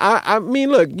 Listen, now I mean,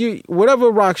 look, whatever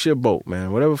rocks your boat,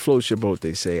 man. Whatever floats your boat,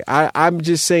 they say. I'm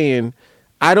just saying,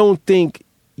 I don't think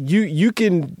you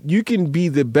can be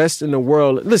the best in the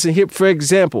world. Listen, here, for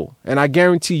example, and I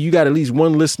guarantee you got at least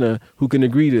one listener who can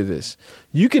agree to this.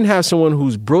 You can have someone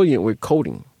who's brilliant with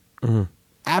coding,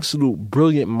 absolute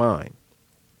brilliant mind.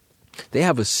 They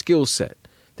have a skill set.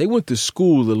 They went to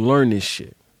school to learn this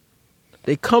shit.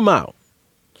 They come out,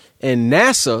 and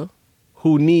NASA,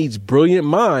 who needs brilliant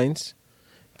minds,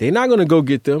 they're not going to go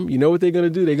get them. You know what they're going to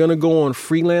do? They're going to go on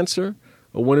Freelancer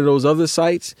or one of those other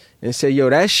sites and say, yo,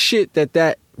 that shit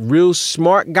that real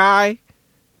smart guy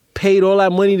paid all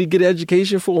that money to get an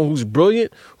education for, and who's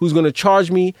brilliant, who's going to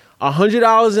charge me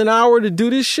 $100 an hour to do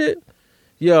this shit?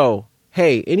 Yo,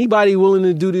 hey, anybody willing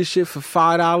to do this shit for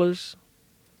 $5?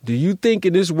 Do you think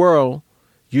in this world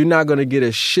you're not going to get a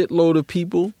shitload of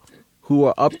people who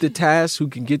are up to task, who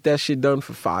can get that shit done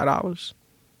for $5?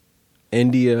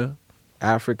 India,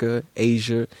 Africa,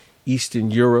 Asia, Eastern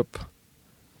Europe,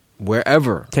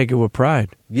 wherever. Take it with pride.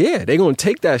 Yeah, they're going to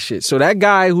take that shit. So that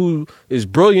guy who is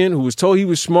brilliant, who was told he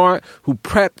was smart, who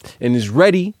prepped and is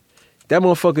ready, that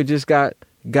motherfucker just got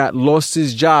lost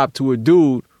his job to a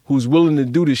dude who's willing to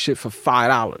do this shit for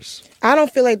 $5. I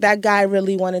don't feel like that guy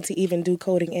really wanted to even do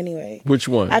coding anyway. Which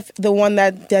one? The one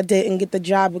that didn't get the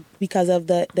job because of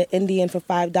the Indian for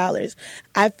 $5.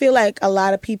 I feel like a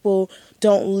lot of people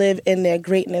don't live in their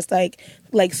greatness.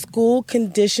 Like school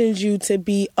conditions you to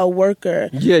be a worker.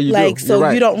 Yeah, you do. So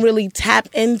right. You don't really tap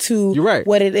into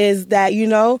what it is that, you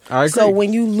know. I agree. So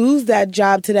when you lose that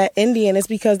job to that Indian, it's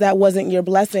because that wasn't your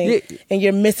blessing, and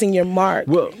you're missing your mark.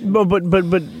 Well,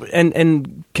 but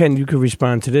and Ken, you could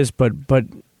respond to this, but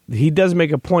he does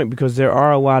make a point, because there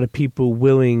are a lot of people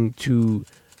willing to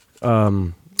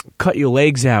cut your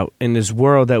legs out in this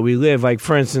world that we live. Like,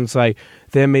 for instance, like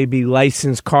there may be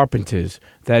licensed carpenters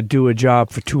that do a job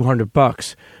for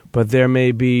 $200, but there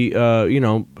may be,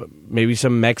 maybe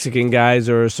some Mexican guys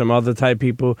or some other type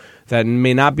people that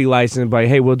may not be licensed, but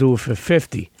hey, we'll do it for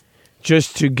 $50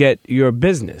 just to get your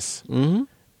business. Mm-hmm.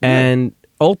 And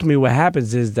ultimately what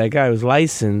happens is that guy who's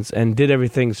licensed and did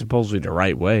everything supposedly the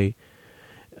right way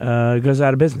goes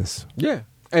out of business. Yeah.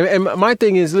 And my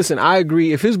thing is, listen, I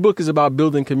agree. If his book is about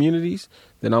building communities,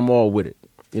 then I'm all with it.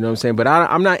 You know what I'm saying? But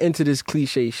I'm not into this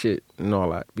cliche shit and all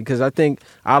that, because I think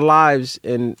our lives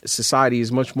in society is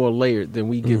much more layered than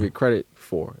we give it credit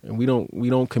for, and we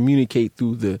don't communicate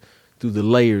through the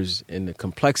layers and the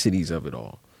complexities of it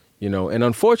all. You know, and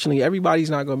unfortunately, everybody's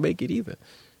not gonna make it either.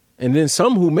 And then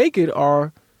some who make it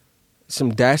are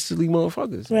some dastardly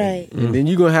motherfuckers, right? And then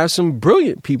you're gonna have some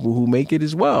brilliant people who make it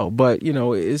as well. But you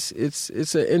know, it's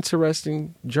an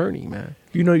interesting journey, man.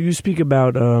 You know, you speak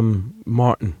about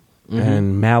Martin.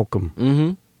 And Malcolm.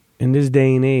 Mm-hmm. In this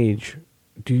day and age,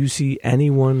 do you see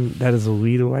anyone that is a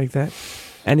leader like that?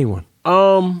 Anyone?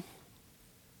 I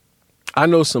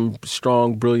know some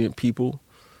strong, brilliant people.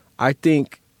 I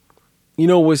think, you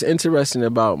know, what's interesting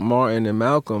about Martin and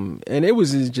Malcolm, and it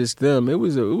wasn't just them. It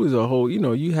was a whole. You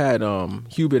know, you had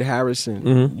Hubert Harrison.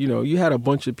 Mm-hmm. You know, you had a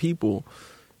bunch of people.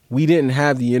 We didn't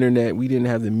have the internet. We didn't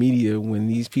have the media when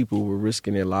these people were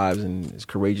risking their lives and as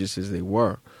courageous as they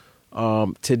were.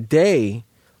 Today,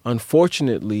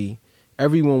 unfortunately,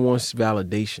 everyone wants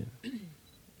validation,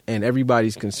 and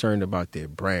everybody's concerned about their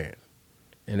brand,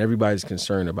 and everybody's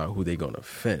concerned about who they're going to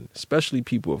offend, especially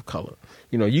people of color.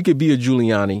 You know, you could be a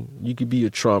Giuliani, you could be a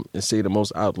Trump and say the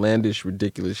most outlandish,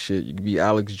 ridiculous shit. You could be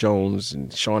Alex Jones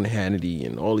and Sean Hannity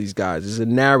and all these guys. There's a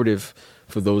narrative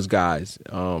for those guys.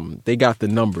 They got the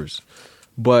numbers.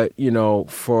 But, you know,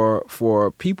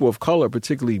 for people of color,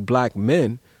 particularly black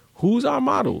men, who's our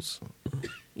models?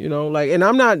 You know, like, and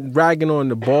I'm not ragging on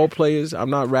the ball players. I'm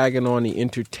not ragging on the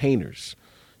entertainers.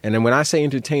 And then when I say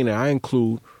entertainer, I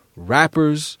include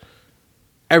rappers,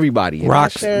 everybody.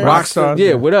 Rock stars.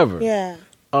 Yeah, whatever. Yeah.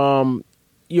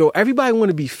 Everybody want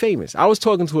to be famous. I was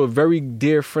talking to a very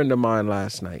dear friend of mine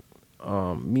last night.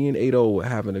 Me and Ado were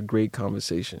having a great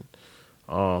conversation.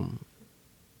 Ado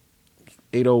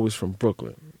was from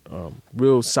Brooklyn.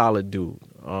 Real solid dude.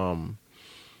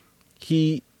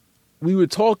 We were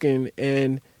talking,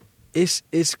 and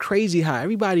it's crazy how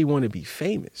everybody want to be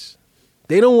famous.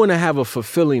 They don't want to have a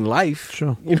fulfilling life.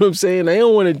 Sure. You know what I'm saying? They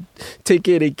don't want to take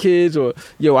care of their kids, or,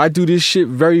 I do this shit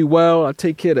very well. I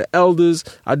take care of the elders.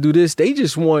 I do this. They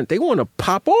want to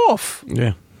pop off.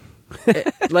 Yeah.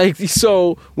 Like,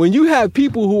 so when you have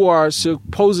people who are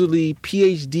supposedly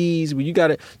PhDs, when you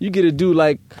get a dude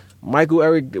like Michael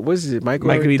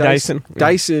E. Dyson.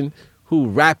 Dyson, who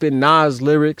rapping Nas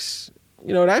lyrics.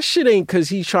 You know, that shit ain't because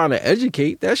he's trying to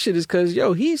educate. That shit is because,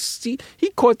 he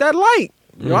caught that light.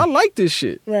 I like this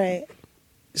shit. Right.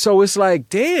 So it's like,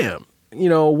 damn,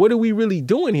 what are we really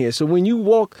doing here? So when you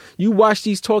watch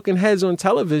these talking heads on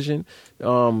television,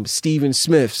 Stephen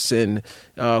Smiths and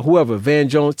whoever, Van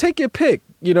Jones, take your pick.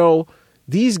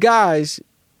 These guys,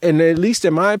 and at least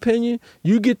in my opinion,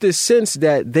 you get the sense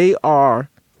that they are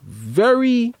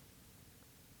very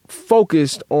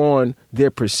focused on their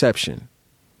perception.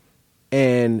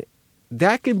 And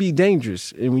that can be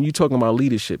dangerous. And when you're talking about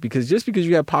leadership, because just because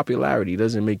you have popularity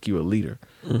doesn't make you a leader.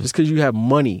 Mm-hmm. Just because you have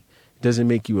money doesn't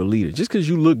make you a leader. Just because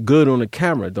you look good on the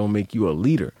camera don't make you a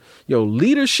leader.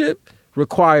 Leadership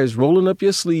requires rolling up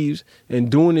your sleeves and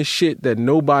doing the shit that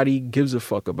nobody gives a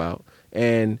fuck about,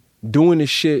 and doing the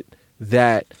shit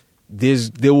that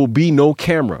there will be no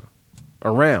camera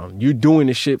around. You're doing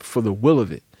the shit for the will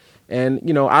of it. And,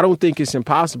 I don't think it's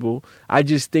impossible. I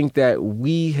just think that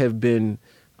we have been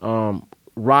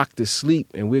rocked to sleep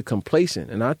and we're complacent.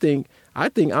 And I think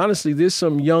honestly, there's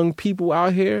some young people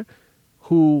out here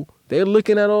who they're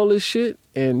looking at all this shit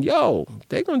and,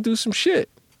 they're going to do some shit.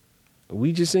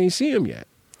 We just ain't see them yet.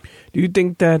 Do you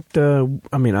think that,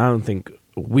 I don't think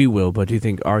we will, but do you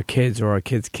think our kids or our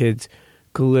kids' kids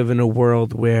could live in a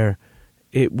world where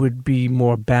it would be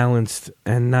more balanced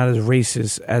and not as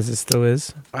racist as it still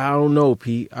is? I don't know,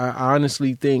 Pete. I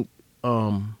honestly think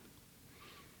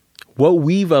what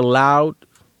we've allowed,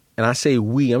 and I say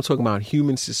we, I'm talking about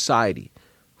human society,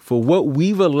 for what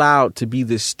we've allowed to be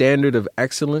the standard of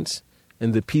excellence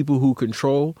and the people who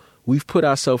control, we've put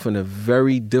ourselves in a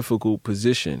very difficult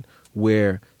position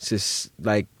where,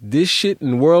 like, this shit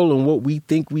in the world and what we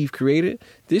think we've created,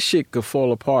 this shit could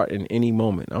fall apart in any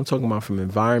moment. I'm talking about from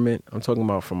environment. I'm talking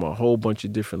about from a whole bunch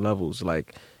of different levels.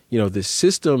 Like, the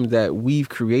system that we've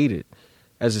created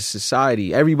as a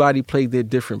society, everybody played their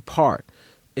different part,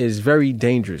 is very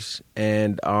dangerous.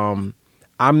 And I'm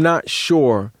not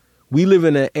sure. We live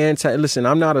in listen,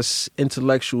 I'm not an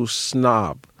intellectual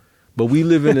snob, But we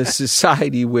live in a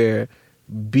society where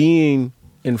being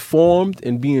informed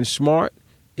and being smart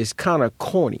is kind of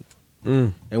corny.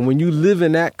 And when you live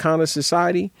in that kind of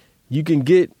society, you can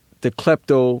get the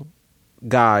klepto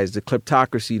guys, the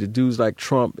kleptocracy, the dudes like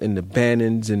Trump and the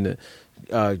Bannons and the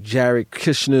Jared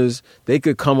Kushners. They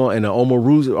could come on, and the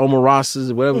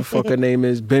Omarasas, whatever the fuck her name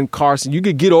is, Ben Carson. You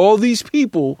could get all these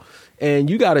people,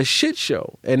 and you got a shit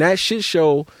show. And that shit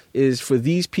show is for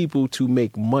these people to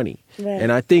make money. Right.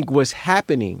 And I think what's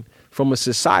happening from a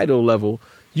societal level,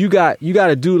 you got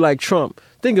a dude like Trump.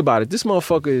 Think about it. This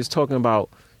motherfucker is talking about,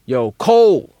 yo,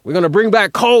 coal. We're going to bring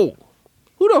back coal.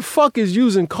 Who the fuck is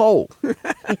using coal?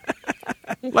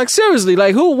 Like, seriously,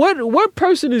 like, what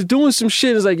person is doing some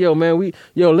shit is like, yo, man,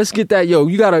 let's get that. Yo,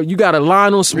 you got a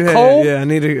line on some coal? Yeah, I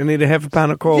need a half a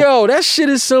pound of coal. Yo, that shit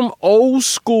is some old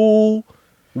school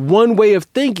one way of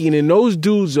thinking, and those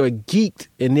dudes are geeked,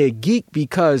 and they're geeked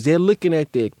because they're looking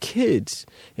at their kids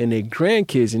and their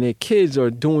grandkids, and their kids are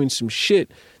doing some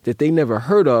shit that they never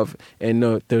heard of, and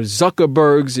the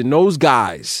Zuckerbergs and those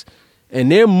guys and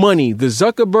their money, the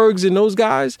Zuckerbergs and those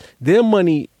guys, their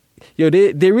money,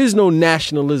 there is no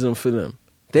nationalism for them.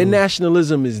 Their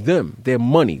nationalism is them, their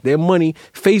money. Their money,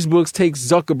 Facebook takes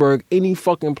Zuckerberg any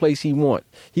fucking place he want.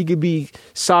 He could be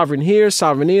sovereign here,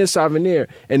 sovereign there, sovereign there.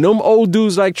 And them old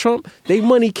dudes like Trump, they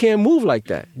money can't move like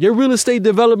that. Your real estate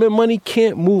development money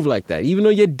can't move like that. Even though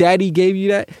your daddy gave you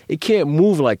that, it can't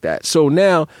move like that. So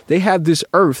now they have this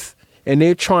earth, and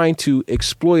they're trying to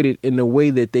exploit it in the way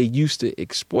that they used to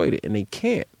exploit it, and they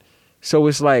can't. So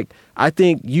it's like, I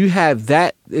think you have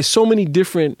that. There's so many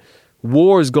different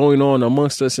wars going on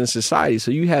amongst us in society.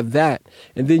 So you have that.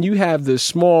 And then you have the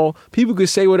small, people could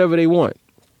say whatever they want.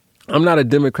 I'm not a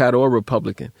Democrat or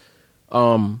Republican.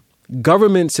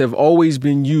 Governments have always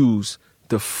been used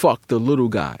to fuck the little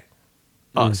guy,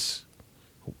 us.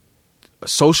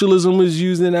 Socialism was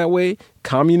used in that way.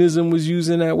 Communism was used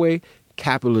in that way.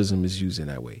 Capitalism is used in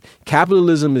that way.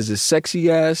 Capitalism is a sexy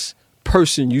ass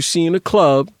person you see in a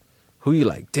club who you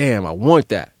like, damn, I want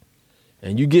that.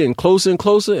 And you getting closer and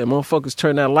closer, and motherfuckers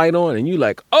turn that light on, and you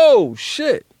like, oh,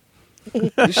 shit.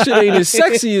 This shit ain't as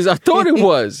sexy as I thought it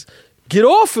was. Get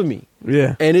off of me.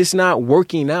 Yeah. And it's not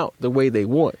working out the way they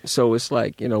want. So it's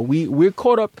like, we're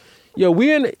caught up.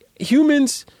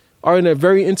 Humans are in a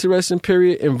very interesting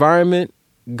period, environment,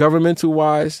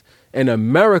 governmental-wise, and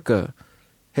America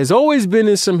has always been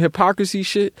in some hypocrisy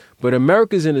shit, but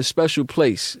America's in a special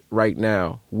place right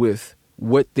now with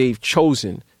what they've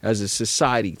chosen as a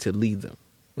society to lead them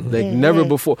like never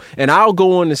before. And I'll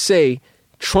go on to say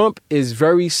Trump is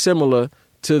very similar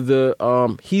to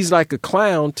the he's like a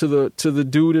clown to the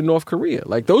dude in North Korea.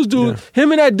 Like those dudes,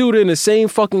 him and that dude are in the same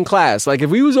fucking class. Like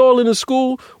if we was all in a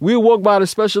school, we'd walk by the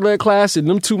special ed class and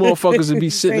them two motherfuckers would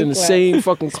be sitting in the same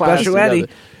fucking class Special together. Eddie.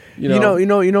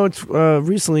 It's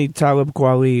recently Talib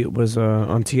Kweli was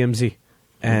on TMZ,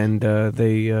 and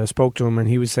they spoke to him, and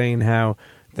he was saying how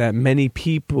that many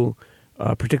people,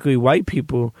 particularly white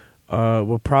people,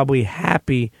 were probably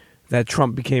happy that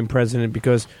Trump became president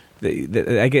because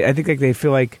I think like they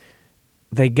feel like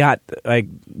they got like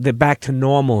they're back to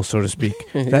normal, so to speak.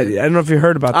 I don't know if you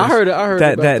heard about this. I heard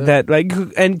about that. Like,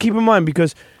 and keep in mind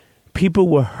because people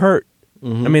were hurt. I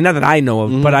mean, not that I know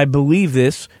of, but I believe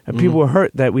this. And people were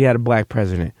hurt that we had a black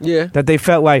president. Yeah, that they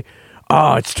felt like,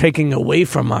 oh, it's taking away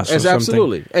from us. It's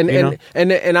absolutely, and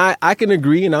I can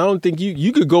agree, and I don't think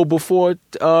you could go before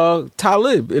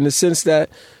Talib in the sense that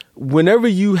whenever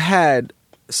you had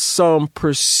some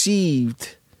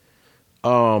perceived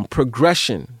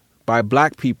progression by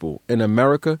black people in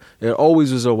America, it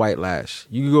always was a white lash.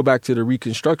 You can go back to the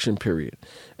Reconstruction period.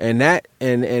 And that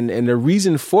and the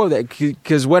reason for that,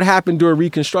 because what happened during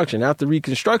Reconstruction? After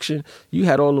Reconstruction, you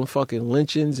had all them fucking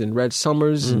lynchings and Red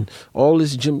Summers and all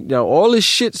this all this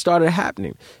shit started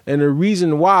happening. And the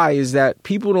reason why is that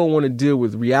people don't want to deal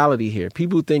with reality here.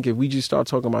 People think if we just start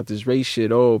talking about this race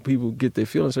shit, people get their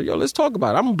feelings. So let's talk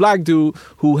about it. I'm a black dude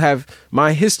who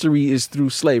my history is through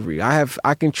slavery. I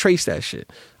can trace that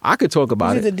shit. I could talk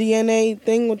about it. You did the DNA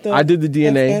thing with the I did the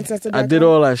DNA. I did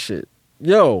all that shit.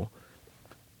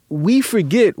 We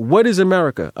forget, what is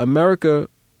America? America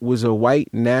was a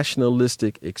white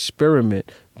nationalistic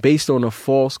experiment based on a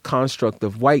false construct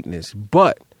of whiteness.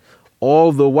 But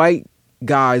all the white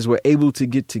guys were able to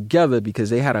get together because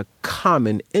they had a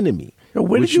common enemy.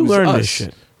 Where did you learn this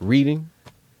shit? Reading,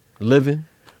 living.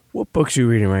 What books are you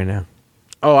reading right now?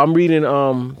 Oh, I'm reading,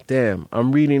 I'm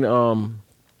reading the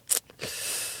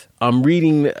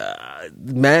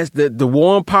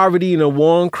War on Poverty and the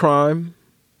War on Crime.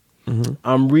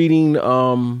 I'm reading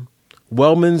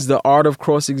Wellman's The Art of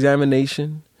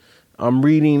Cross-Examination. I'm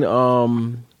reading,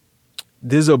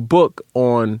 there's a book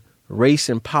on Race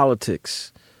and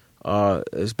Politics.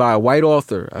 It's by a white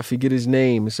author. I forget his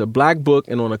name. It's a black book,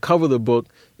 and on the cover of the book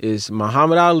is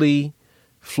Muhammad Ali,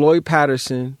 Floyd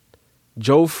Patterson,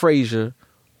 Joe Frazier,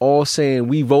 all saying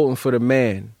we voting for the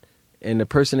man, and the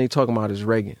person they talking about is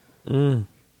Reagan.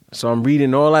 So I'm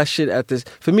reading all that shit at this.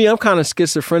 For me, I'm kind of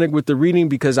schizophrenic with the reading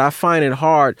because I find it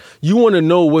hard. You want to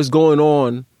know what's going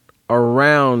on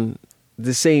around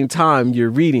the same time you're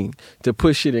reading to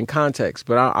push it in context.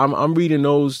 But I'm reading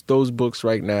those books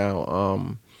right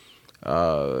now.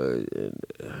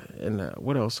 And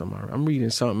what else am I? I'm reading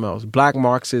something else. Black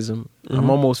Marxism. I'm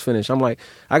almost finished.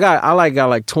 I got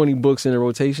like 20 books in the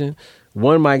rotation.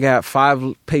 One might got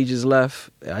 5 pages left.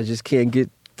 I just can't get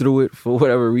through it for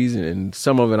whatever reason, and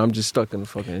some of it I'm just stuck in the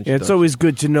fucking introduction. Yeah, it's always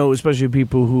good to know, especially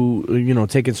people who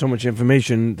taking so much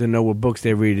information to know what books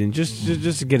they're reading, just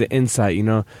to get an insight.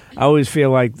 I always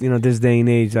feel like this day and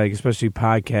age, like especially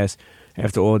podcasts,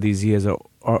 after all these years,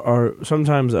 are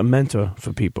sometimes a mentor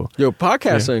for people. Yo,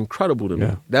 podcasts are incredible to me.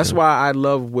 Yeah. That's why I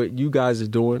love what you guys are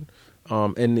doing,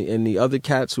 and the other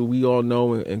cats who we all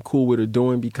know and cool with are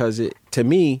doing, because it, to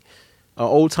me, an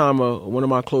old timer, one of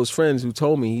my close friends who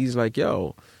told me, he's like,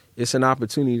 yo, it's an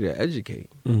opportunity to educate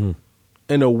in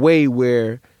a way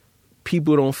where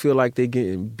people don't feel like they're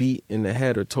getting beat in the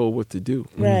head or told what to do.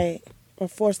 Right. Or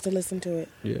forced to listen to it.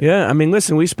 Yeah, I mean,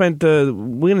 listen, we're going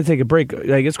to take a break.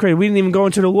 Like, it's crazy. We didn't even go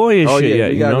into the lawyer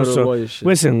shit yet. So,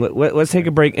 listen, let's take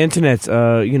a break. Internet's,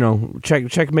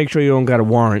 check, make sure you don't got a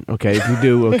warrant, okay? If you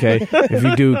do, okay? If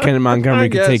you do, Kenneth Montgomery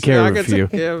can take care of it for you.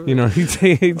 He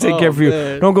take care of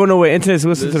you. Don't go nowhere. Internet's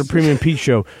listen to the Premium Pete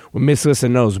Show with Miss Lissa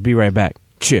Knows. We'll be right back.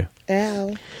 Cheer.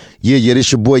 Ow. Yeah,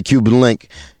 this your boy Cuban Link.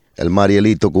 El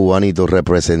Marielito Cubanito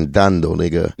representando,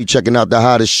 nigga. You checking out the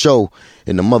hottest show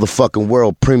in the motherfucking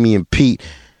world, Premium Pete,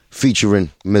 featuring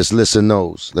Miss Lissa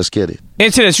Knows. Let's get it.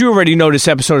 Internet, you already know this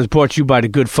episode is brought to you by the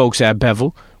good folks at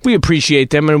Bevel. We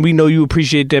appreciate them, and we know you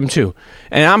appreciate them too.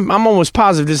 And I'm almost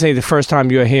positive this ain't the first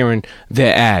time you're hearing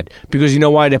their ad, because you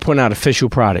know why? They're putting out official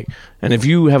product. And if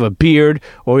you have a beard,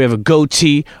 or you have a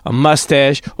goatee, a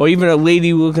mustache, or even a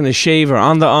lady looking to shave her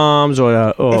underarms,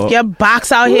 or if your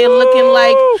box out here looking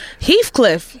like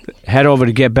Heathcliff, head over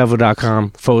to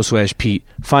getbevel.com/Pete.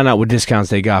 Find out what discounts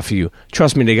they got for you.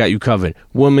 Trust me, they got you covered.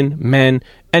 Women, men,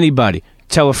 anybody.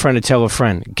 Tell a friend to tell a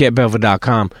friend.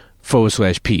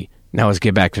 Getbevel.com/Pete. Now let's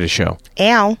get back to the show.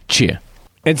 Ow. Cheer.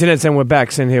 Internets, and we're back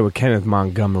sitting here with Kenneth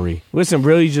Montgomery. Listen,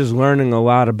 really just learning a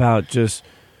lot about just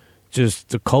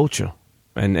the culture.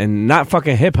 And not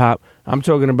fucking hip-hop. I'm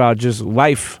talking about just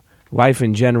life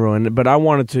in general. But I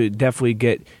wanted to definitely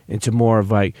get into more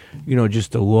of like,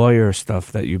 just the lawyer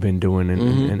stuff that you've been doing.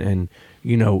 And I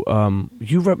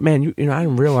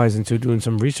didn't realize until doing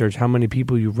some research how many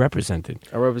people you represented.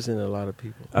 I represented a lot of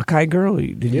people. Akai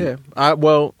Gurley, did you? Yeah.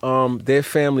 Their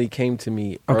family came to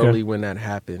me early when that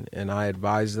happened, and I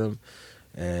advised them.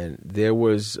 And there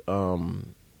was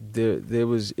there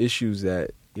was issues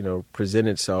that present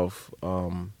itself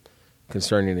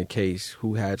concerning the case,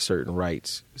 who had certain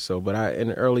rights. So, but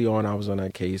early on, I was on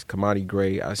that case. Kamadi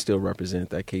Gray, I still represent.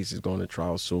 That case is going to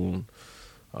trial soon.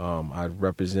 I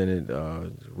represented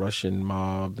Russian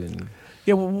mob and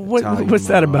what's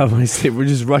that about? When I say we're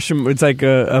just Russian, it's like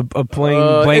a plain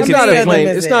blanket.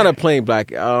 It's not a plain black.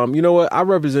 You know what? I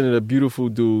represented a beautiful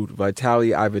dude,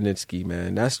 Vitaly Ivanitsky.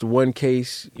 Man, that's the one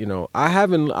case. I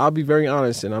haven't. I'll be very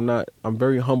honest, and I'm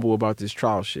very humble about this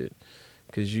trial shit,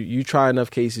 because you try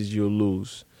enough cases, you'll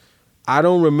lose. I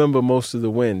don't remember most of the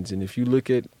wins, and if you look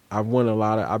at, I've won a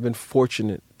lot of. I've been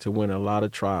fortunate to win a lot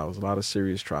of trials, a lot of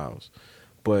serious trials.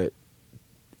 But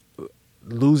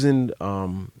losing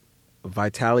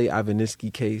Vitaly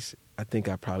Ivanitsky case, I think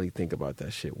I probably think about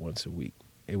that shit once a week.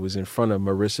 It was in front of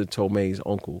Marissa Tomei's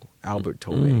uncle, Albert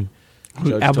Tomei.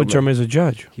 Albert Tomei is a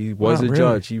judge. He was a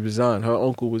judge. He resigned. Her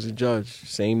uncle was a judge.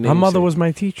 Same name. Her mother was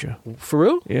my teacher. For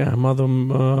real? Yeah, her mother, I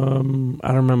don't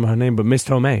remember her name, but Miss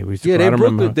Tomei.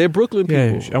 They're Brooklyn people.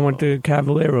 Yeah, I went to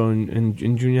Cavallero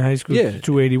in junior high school,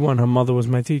 281. Her mother was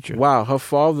my teacher. Wow, her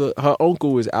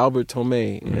uncle was Albert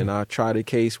Tomei, and I tried a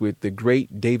case with the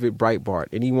great David Breitbart.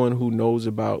 Anyone who knows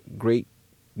about great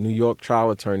New York trial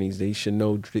attorneys, they should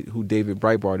know who David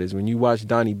Breitbart is. When you watch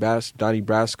Donnie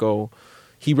Brasco,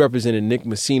 he represented Nick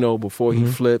Messino before he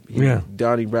flipped.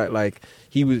 Donnie Breitbart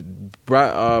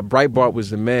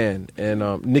was the man,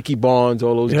 and Nicky Barnes,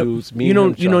 all those dudes.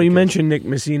 You mentioned Nick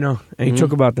Messino, and you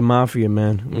talk about the mafia,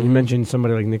 man. When you mentioned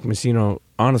somebody like Nick Messino,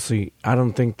 honestly, I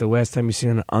don't think the last time you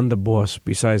seen an underboss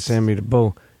besides Sammy the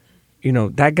Bull,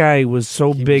 that guy was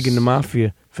so big in the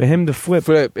mafia. For him to flip,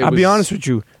 I'll be honest with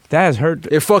you, that has hurt.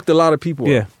 It fucked a lot of people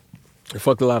up. It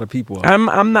fucked a lot of people up.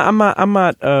 I'm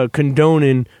not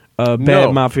condoning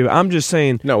bad mafia. I'm just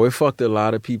saying. No, it fucked a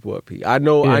lot of people up here. I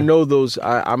know those.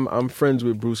 I'm friends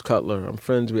with Bruce Cutler. I'm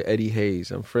friends with Eddie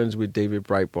Hayes. I'm friends with David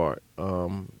Breitbart.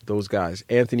 Those guys.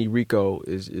 Anthony Rico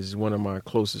is one of my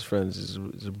closest friends.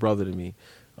 Is a brother to me.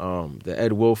 The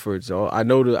Ed Wilfords. I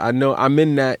know. I'm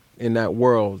in that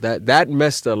world. That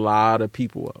messed a lot of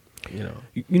people up.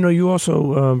 You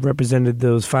also represented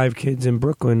those 5 kids in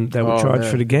Brooklyn that were charged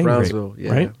for the gang rape,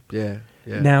 right? Yeah.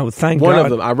 Now, thank one God. One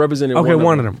of them. I represented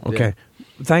one of them. Okay. Yeah.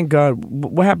 Thank God.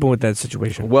 What happened with that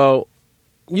situation? Well,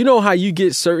 you know how you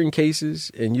get certain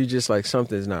cases and you just like,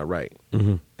 something's not right.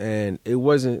 Mm-hmm. And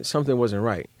something wasn't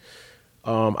right.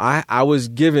 I was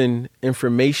given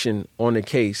information on the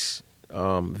case,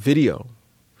 video.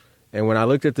 And when I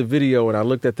looked at the video and I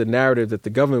looked at the narrative that the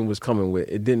government was coming with,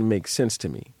 it didn't make sense to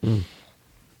me. Mm.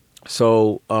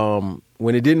 So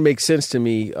when it didn't make sense to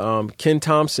me, Ken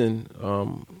Thompson,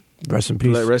 rest in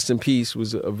peace. Rest in peace,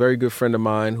 was a very good friend of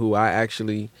mine who I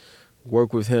actually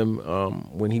worked with him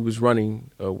when he was running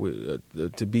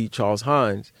to beat Charles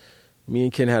Hines. Me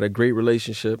and Ken had a great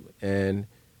relationship, and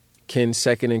Ken's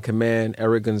second in command,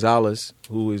 Eric Gonzalez,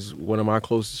 who is one of my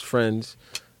closest friends,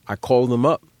 I called him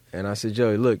up. And I said,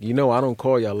 Joey, look, I don't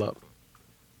call y'all up.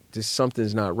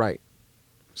 Something's not right.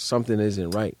 Something isn't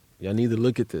right. Y'all need to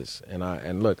look at this.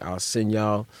 And look, I'll send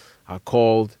y'all. I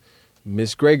called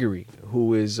Miss Gregory,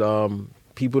 who is,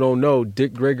 people don't know,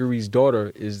 Dick Gregory's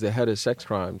daughter is the head of sex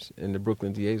crimes in the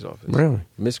Brooklyn DA's office. Really?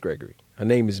 Miss Gregory. Her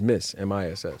name is Miss,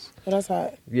 M-I-S-S. Oh, that's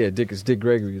hot. Yeah, Dick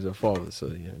Gregory is her father, so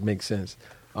yeah, it makes sense.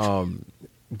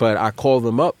 But I called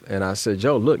them up and I said,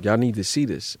 Joe, look, y'all need to see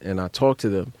this. And I talked to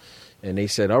them. And they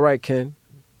said, all right, Ken,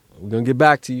 we're going to get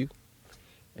back to you.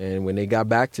 And when they got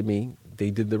back to me, they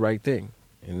did the right thing.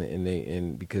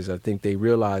 And because I think they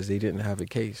realized they didn't have a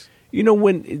case.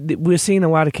 When we're seeing a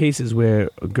lot of cases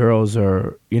where girls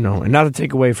are, and not to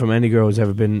take away from any girl who's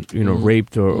ever been,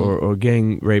 raped or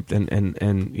gang raped. And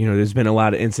there's been a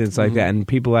lot of incidents like that. And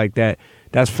people like that,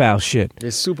 that's foul shit.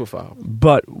 It's super foul.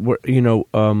 But, we've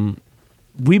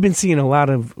been seeing a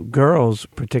lot of girls,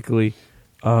 particularly,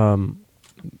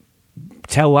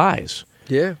 tell lies.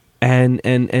 Yeah.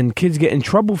 And kids get in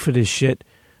trouble for this shit,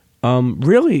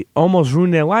 really almost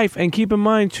ruin their life. And keep in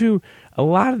mind, too, a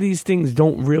lot of these things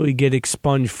don't really get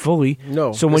expunged fully.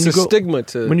 No, so when you go, stigma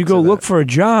to when you go look for a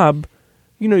job,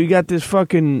 you got this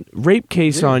fucking rape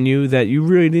case on you that you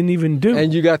really didn't even do.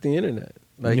 And you got the internet.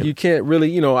 You can't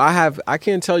really, I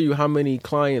can't tell you how many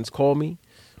clients call me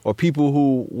or people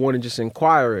who want to just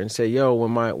inquire and say, yo,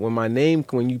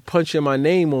 when you punch in my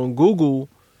name on Google,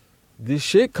 this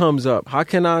shit comes up. How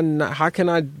can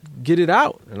I get it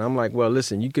out? And I'm like, well,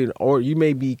 listen, you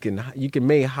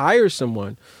may hire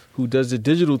someone who does the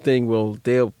digital thing. Well,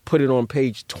 they'll put it on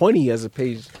page 20 as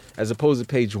opposed to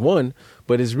page 1,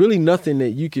 but it's really nothing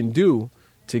that you can do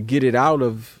to get it out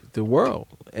of the world.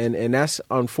 And that's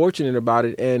unfortunate about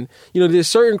it. And, there's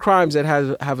certain crimes that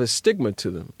have a stigma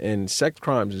to them, and sex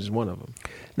crimes is one of them.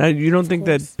 Now, you don't think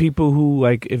that people who,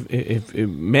 like, if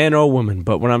man or woman,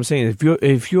 but what I'm saying,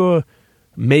 if you're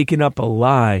making up a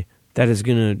lie that is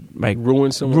going to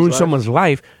ruin someone's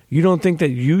life, you don't think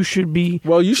that you should be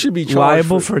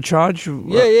liable for a charge?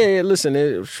 Yeah.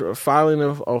 Listen, filing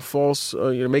a false,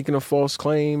 making a false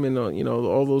claim, and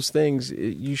all those things,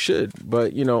 you should.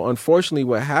 But unfortunately,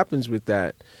 what happens with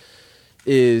that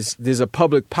is there's a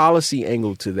public policy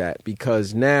angle to that,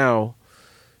 because now,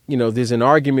 there's an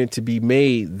argument to be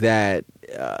made that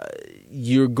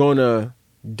you're gonna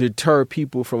deter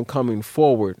people from coming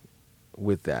forward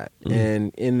with that.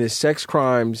 And in the sex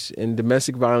crimes and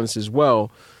domestic violence as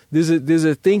well, there's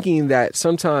a thinking that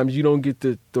sometimes you don't get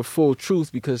the full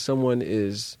truth because someone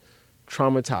is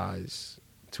traumatized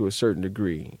to a certain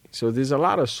degree. So there's a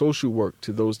lot of social work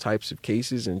to those types of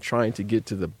cases and trying to get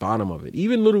to the bottom of it.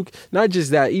 Even not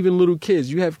just that, even little kids.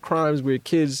 You have crimes where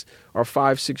kids are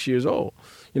 5-6 years old.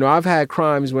 I've had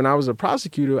crimes when I was a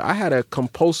prosecutor. I had a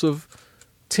compulsive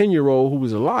 10-year-old who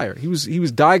was a liar. He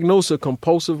was diagnosed a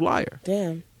compulsive liar.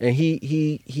 Damn. And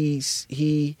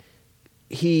he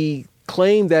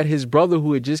claimed that his brother,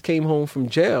 who had just came home from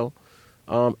jail,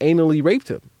 anally raped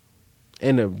him.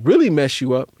 And to really mess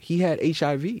you up, he had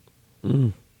HIV.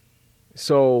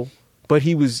 So, but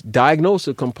he was diagnosed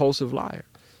a compulsive liar.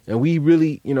 And we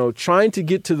really, trying to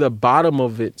get to the bottom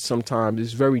of it sometimes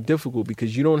is very difficult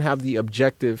because you don't have the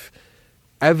objective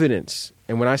evidence.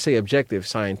 And when I say objective,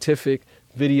 scientific,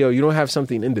 video, you don't have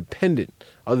something independent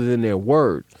other than their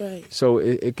word. Right. So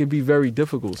it can be very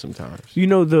difficult sometimes.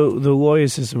 The lawyer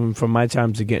system from my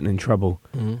times are getting in trouble.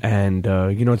 And,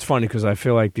 it's funny because I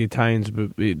feel like the Italians,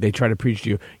 they try to preach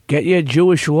to you, get your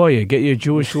Jewish lawyer.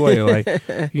 Like,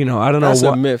 I don't know. That's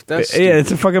a myth. That's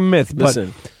it's a fucking myth.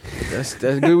 Listen, That's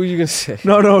good. What you gonna say?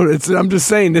 No. I'm just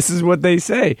saying this is what they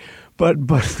say. But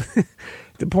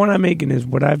the point I'm making is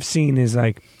what I've seen is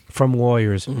like from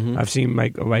lawyers. I've seen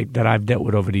like that I've dealt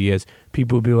with over the years.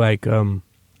 People will be like,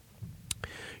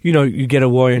 you get a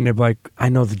lawyer and they're like, I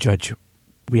know the judge.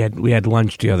 We had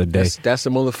lunch the other day. That's the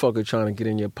motherfucker trying to get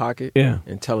in your pocket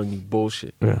and telling you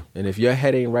bullshit. Yeah. And if your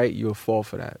head ain't right, you'll fall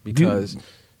for that because.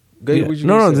 Do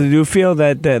you feel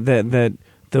that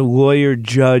the lawyer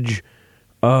judge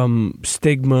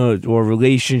stigma or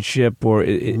relationship or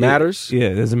it matters?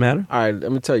 Does it matter? All right, I'm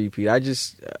gonna tell you, Pete.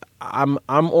 I'm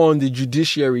on the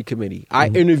judiciary committee. I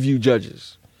interview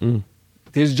judges.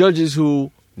 There's judges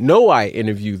who know I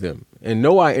interview them and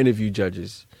know I interview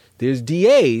judges. There's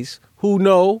DAs who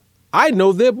know I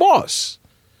know their boss.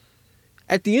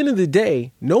 At the end of the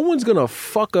day, no one's gonna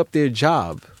fuck up their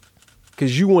job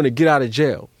because you want to get out of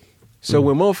jail. So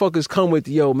when motherfuckers come with,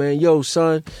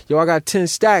 son, I got 10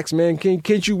 stacks, man.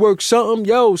 Can't you work something?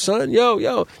 Yo, son,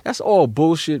 yo. That's all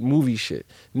bullshit movie shit.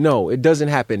 No, it doesn't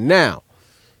happen. Now,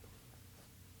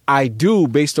 I do,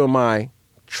 based on my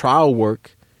trial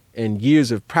work and years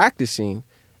of practicing,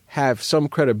 have some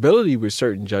credibility with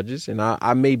certain judges, and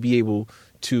I may be able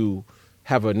to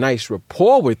have a nice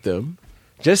rapport with them.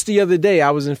 Just the other day,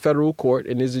 I was in federal court,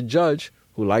 and there's a judge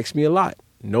who likes me a lot,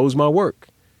 knows my work.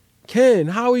 Ken,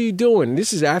 how are you doing?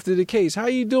 This is after the case. How are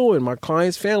you doing? My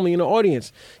client's family in the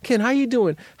audience. Ken, how you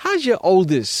doing? How's your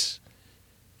oldest?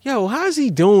 Yo, how's he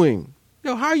doing?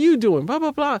 Yo, how are you doing? Blah,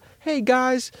 blah, blah. Hey,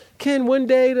 guys, Ken, one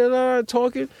day,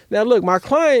 talking. Now, look, my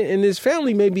client and his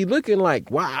family may be looking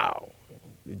like, wow,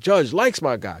 the judge likes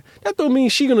my guy. That don't mean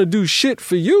she going to do shit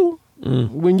for you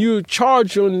when you're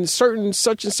charged on certain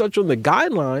such and such on the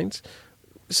guidelines.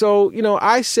 So,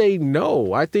 I say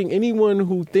no. I think anyone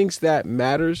who thinks that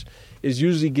matters is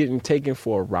usually getting taken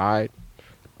for a ride.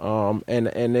 And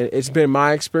it's been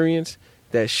my experience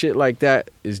that shit like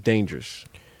that is dangerous.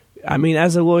 I mean,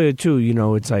 as a lawyer, too,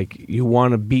 it's like you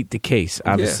want to beat the case,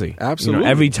 obviously. Yeah, absolutely.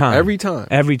 Every time.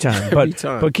 Every time.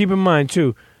 But keep in mind,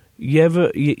 too, you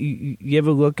ever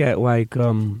look at, like,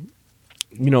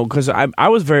 because I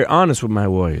was very honest with my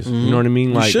lawyers. You know what I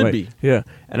mean? You should be. Yeah.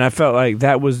 And I felt like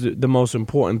that was the most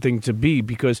important thing to be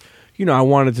because, I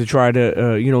wanted to try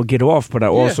to, get off, but I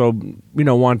also,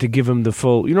 wanted to give him the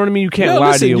full, you know what I mean? You can't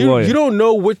lie to your lawyer. You don't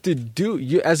know what to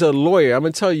do. As a lawyer, I'm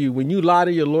going to tell you, when you lie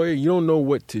to your lawyer, you don't know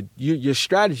what to, your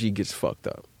strategy gets fucked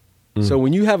up. So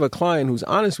when you have a client who's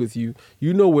honest with you,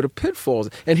 you know where the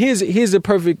pitfalls. And here's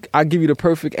I'll give you the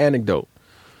perfect anecdote.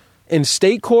 In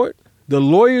state court, the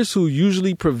lawyers who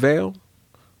usually prevail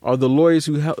are the lawyers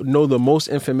who know the most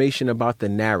information about the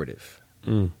narrative.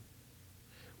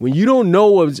 When you don't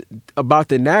know about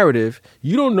the narrative,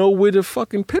 you don't know where the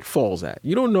fucking pitfall's at.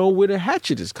 You don't know where the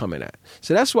hatchet is coming at.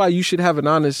 So that's why you should have an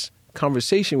honest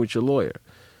conversation with your lawyer.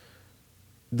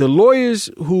 The lawyers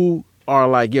who are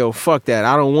like, yo, fuck that.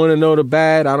 I don't want to know the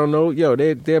bad. I don't know. Yo,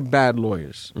 they're bad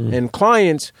lawyers. And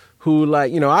clients who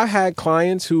like, I've had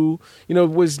clients who,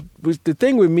 was the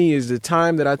thing with me is the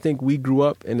time that I think we grew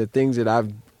up and the things that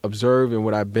I've observed and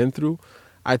what I've been through,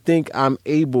 I think I'm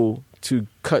able to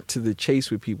cut to the chase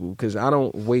with people because I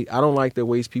don't like to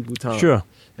waste people's time. Sure.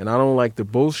 And I don't like the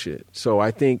bullshit. So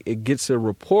I think it gets a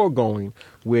rapport going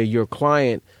where your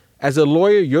client, as a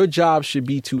lawyer, your job should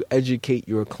be to educate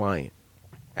your client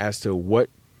as to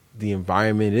what the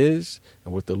environment is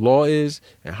and what the law is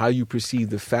and how you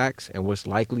perceive the facts and what's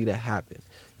likely to happen.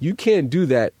 You can't do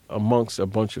that amongst a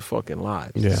bunch of fucking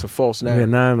lies. Yeah. It's a false narrative.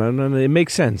 Yeah, no, it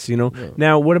makes sense, Yeah.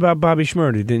 Now, what about Bobby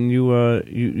Shmurda? Didn't you,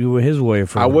 you were his lawyer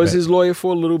for a little bit? I was his lawyer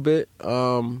for a little bit.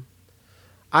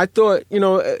 I thought,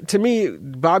 to me,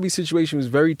 Bobby's situation was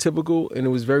very typical and it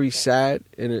was very sad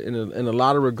in a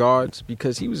lot of regards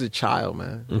because he was a child,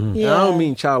 man. Yeah. I don't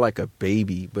mean child like a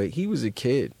baby, but he was a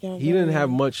kid. Yeah, he didn't have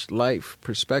much life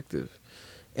perspective.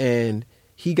 And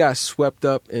he got swept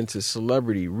up into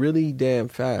celebrity really damn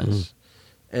fast.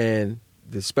 And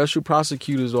the special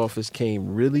prosecutor's office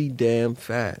came really damn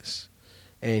fast.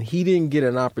 And he didn't get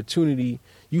an opportunity.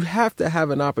 You have to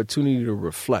have an opportunity to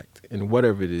reflect in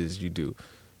whatever it is you do.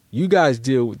 You guys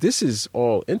this is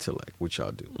all intellect, what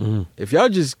y'all do. If y'all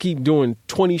just keep doing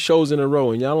 20 shows in a row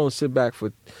and y'all don't sit back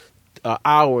for an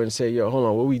hour and say, yo, hold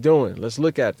on, what are we doing? Let's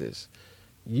look at this.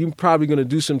 You're probably going to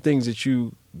do some things that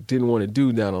you didn't want to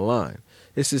do down the line.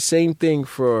 It's the same thing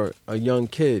for a young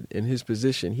kid in his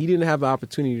position. He didn't have the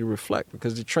opportunity to reflect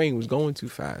because the train was going too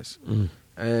fast.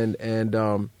 And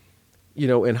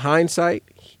in hindsight,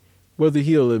 whether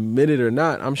he'll admit it or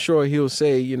not, I'm sure he'll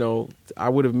say, I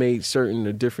would have made certain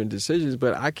or different decisions,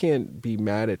 but I can't be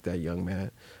mad at that young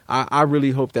man. I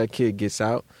really hope that kid gets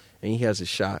out and he has a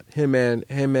shot. Him and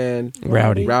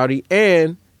Rowdy.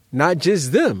 And not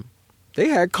just them. They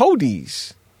had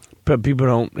Codys. But people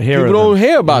don't hear. People don't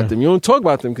hear about them. You don't talk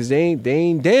about them because they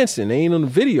ain't dancing. They ain't on the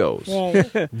videos.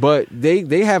 Right. But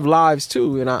they have lives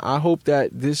too, and I hope that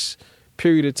this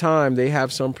period of time they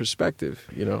have some perspective.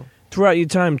 Throughout your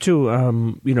time too,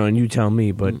 and you tell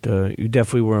me, but you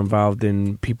definitely were involved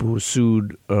in people who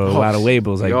sued a lot of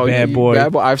labels like Bad Boy.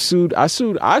 Bad Boy. I sued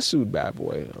Bad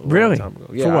Boy. A long time ago.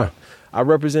 Yeah, for what? I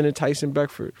represented Tyson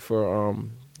Beckford for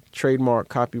trademark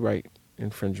copyright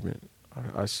infringement.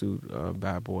 I sued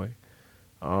Bad Boy,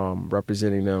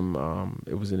 representing them.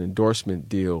 It was an endorsement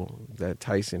deal that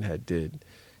Tyson had did,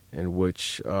 in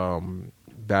which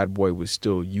Bad Boy was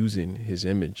still using his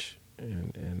image,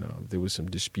 and there was some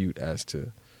dispute as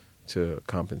to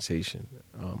compensation.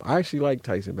 I actually liked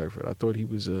Tyson Beckford. I thought he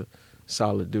was a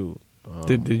solid dude.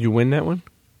 Did you win that one?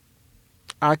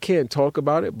 I can't talk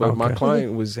about it, but Okay. my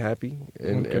client was happy,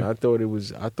 and Okay. I thought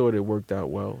it worked out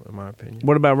well, in my opinion.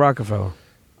 What about Rockefeller?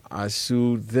 I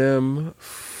sued them.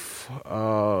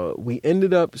 We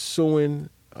ended up suing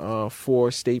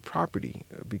for state property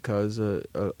because an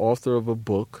author of a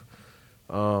book,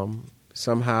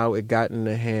 somehow it got in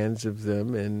the hands of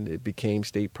them and it became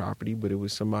state property, but it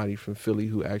was somebody from Philly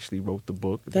who actually wrote the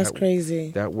book. That's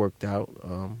crazy. That worked out.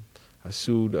 I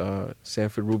sued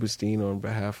Sanford Rubenstein on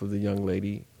behalf of the young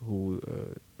lady who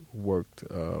worked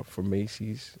for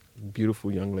Macy's,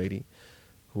 beautiful young lady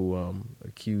who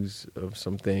accused of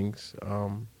some things.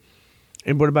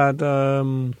 And what about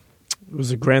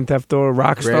was it Grand Theft Auto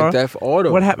Rockstar? Grand Theft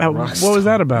Auto. What happened? What was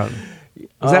that about?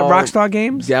 Was that Rockstar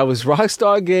Games? That was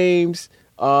Rockstar Games.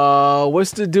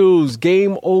 What's the dude's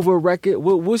Game Over Record?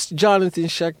 What's Jonathan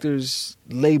Schechter's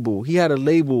label? He had a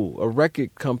label, a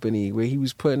record company where he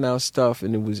was putting out stuff,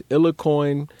 and it was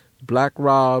Illacoin, Black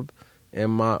Rob,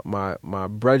 and my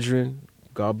brethren,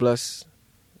 God bless,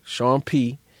 Sean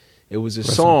P. It was a Rest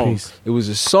in song. peace. It was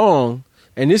a song,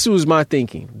 and this was my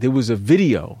thinking. There was a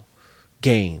video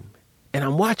game, and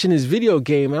I'm watching this video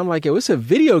game, and I'm like, yo, it's a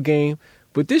video game,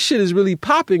 but this shit is really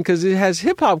popping because it has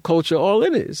hip hop culture all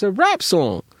in it. It's a rap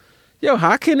song. Yo,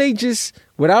 how can they just,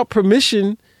 without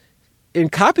permission and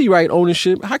copyright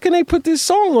ownership, how can they put this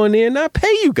song on there and not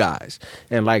pay you guys?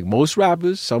 And like most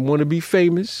rappers, some want to be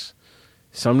famous.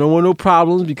 Some don't want no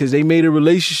problems because they made a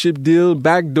relationship deal,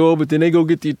 backdoor, but then they go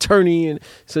get the attorney, and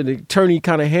so the attorney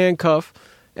kind of handcuff.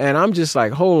 And I'm just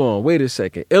like, hold on, wait a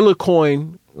second.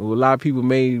 Illacoin, who a lot of people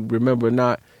may remember or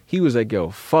not, he was like, yo,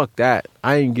 fuck that.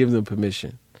 I ain't give them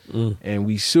permission. And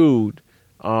we sued.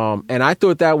 And I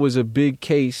thought that was a big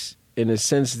case in the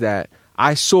sense that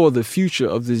I saw the future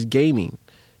of this gaming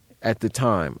at the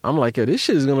time. I'm like, yo, this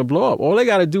shit is going to blow up. All they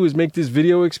got to do is make this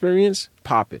video experience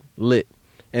poppin', lit.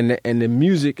 And the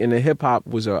music and the hip hop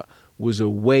was a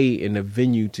way and a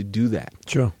venue to do that.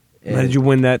 Sure. And Now, did you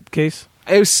win that case?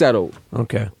 It was settled.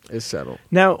 Okay. It's settled.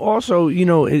 Now, also,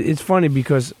 it's funny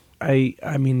because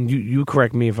I mean, you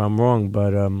correct me if I'm wrong,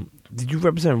 but did you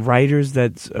represent writers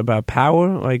that's about power,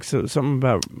 like something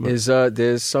about? There's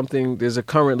a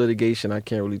current litigation. I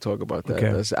can't really talk about that.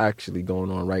 Okay. That's actually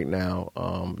going on right now.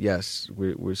 Yes,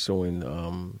 we're suing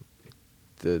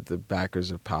the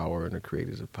backers of power and the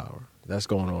creators of power. That's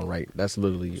going on right. That's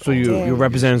literally. So you're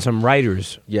representing some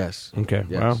writers. Yes. Okay.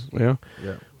 Yes. Well, yeah.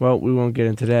 Yeah. Well, we won't get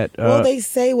into that. Well, they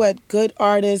say what good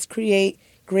artists create,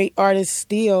 great artists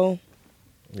steal.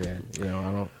 Yeah. I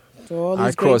don't. So all I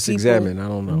these great cross-examine. people- I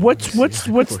don't know. What's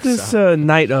this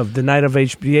night of the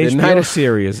HBO Night of-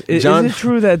 series? Is John- it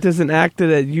true that there's an actor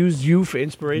that used you for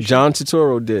inspiration? John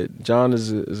Turturro did. John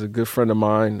is a good friend of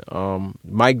mine.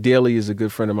 Mike Daly is a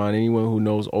good friend of mine. Anyone who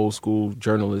knows old school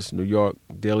journalists, New York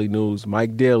Daily News,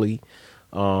 Mike Daly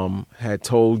had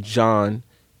told John,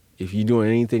 if you're doing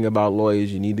anything about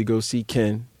lawyers, you need to go see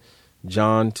Ken.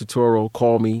 John Turturro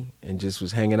called me and just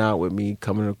was hanging out with me,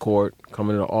 coming to court,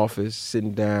 coming to the office,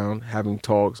 sitting down, having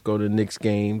talks, go to the Knicks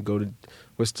game, go to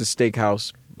what's the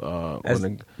steakhouse?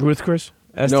 Ruth Chris?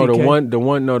 No, the STK?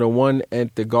 one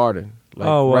at the Garden. Like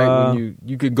Oh, right when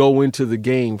you could go into the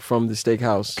game from the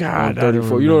steakhouse. God, on I don't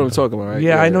 34. You know what I'm remember. talking about, right?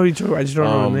 Yeah, I know you talk. I just don't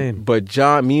know the name. But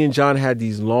me and John had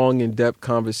these long, in-depth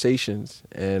conversations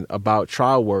and about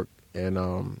trial work, and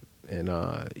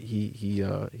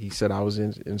he said I was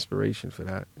inspiration for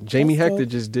that. Jamie That's Hector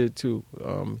dope. just did too.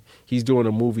 He's doing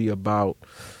a movie about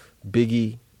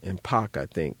Biggie and Pac, I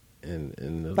think, and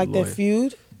the Like lawyer. that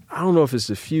feud. I don't know if it's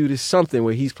a feud. It's something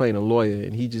where he's playing a lawyer,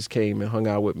 and he just came and hung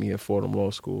out with me at Fordham Law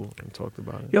School and talked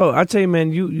about it. Yo, I tell you,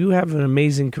 man, you have an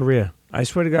amazing career. I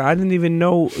swear to God, I didn't even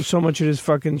know so much of this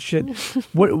fucking shit.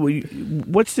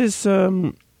 What's this?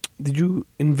 Did you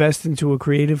invest into a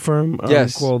creative firm?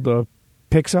 Yes. Called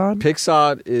Pixar?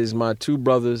 Pixar is my two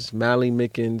brothers, Mally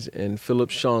Mickens and Philip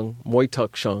Shung,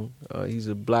 Moituk Shung. He's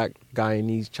a black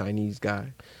Guyanese Chinese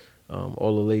guy.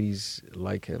 All the ladies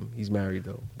like him. He's married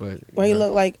though, but he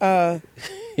look like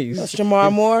he's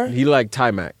Shamar Moore. He like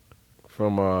Timac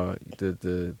from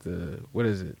the what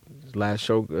is it? Last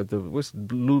show, what's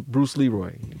Bruce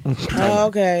Leroy? Oh,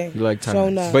 okay. You like Timac, So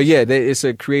nice. but yeah, it's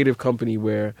a creative company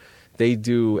where they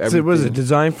do everything. Was it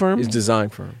design firm? It's design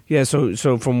firm. Yeah, so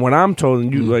from what I'm told,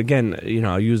 and you again,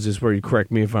 I'll use this word. You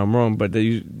correct me if I'm wrong, but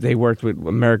they worked with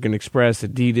American Express,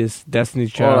 Adidas,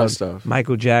 Destiny's Child, all that stuff.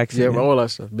 Michael Jackson. Yeah, all that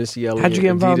stuff. Missy Elliott. How'd you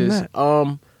get involved Adidas. in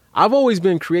that? I've always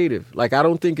been creative. Like I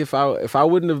don't think if I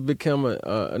wouldn't have become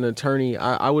an attorney,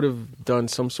 I would have done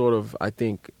some sort of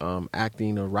acting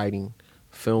or writing,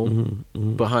 film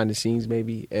behind the scenes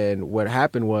maybe. And what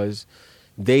happened was,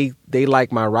 they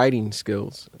like my writing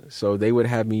skills, so they would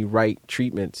have me write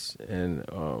treatments and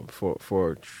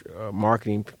for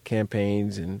marketing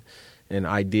campaigns and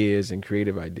ideas and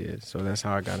creative ideas. So that's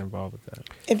how I got involved with that.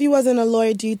 If you wasn't a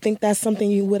lawyer, do you think that's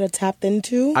something you would have tapped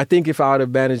into? I think if I would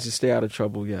have managed to stay out of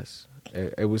trouble, yes.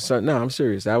 It was something. No, I'm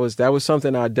serious. That was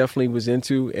something I definitely was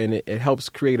into, and it helps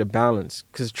create a balance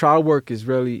because trial work is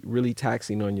really, really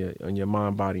taxing on your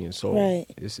mind, body, and soul. Right.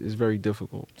 It's very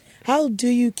difficult. How do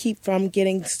you keep from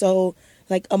getting so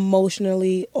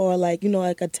emotionally or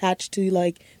attached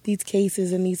to these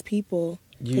cases and these people?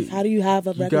 How do you have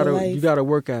a regular life? You gotta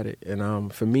work at it.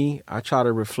 And for me, I try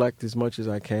to reflect as much as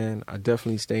I can. I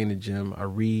definitely stay in the gym. I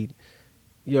read.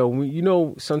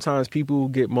 Sometimes people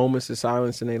get moments of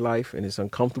silence in their life and it's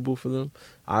uncomfortable for them.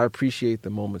 I appreciate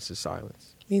the moments of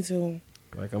silence. Me too.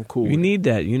 I'm cool. You need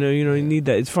that. You need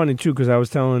that. It's funny too because I was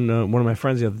telling one of my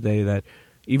friends the other day that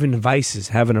even vices,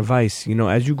 having a vice,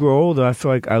 as you grow older, I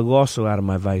feel like I lost a lot of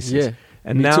my vices. Yeah.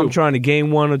 And now I'm trying to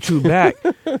gain one or two back,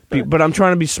 but I'm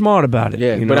trying to be smart about it.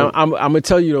 Yeah, but I'm gonna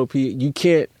tell you though, Pete, you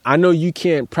can't. I know you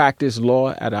can't practice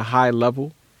law at a high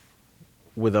level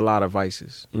with a lot of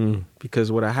vices,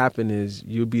 because what'll happen is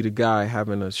you'll be the guy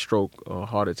having a stroke or a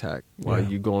heart attack while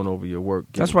you're going over your work.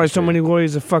 That's why so many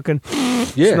lawyers are fucking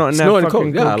snorting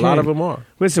fucking Yeah, a lot cocaine. of them are.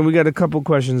 Listen, we got a couple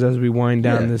questions as we wind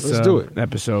down this let's do it.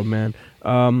 episode, man.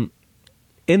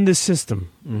 In the system,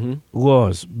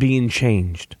 laws being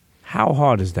changed. How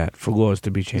hard is that for laws to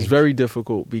be changed? It's very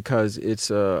difficult because it's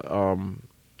there's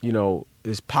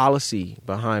policy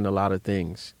behind a lot of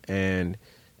things, and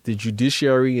the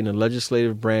judiciary and the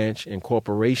legislative branch and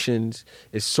corporations,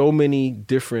 is so many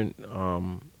different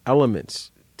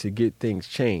elements to get things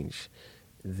changed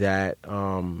that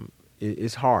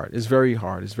it's hard. It's very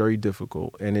hard. It's very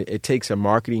difficult, and it takes a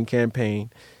marketing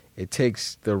campaign. It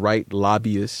takes the right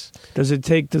lobbyists. Does it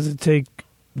take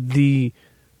the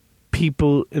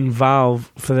people involved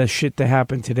for that shit to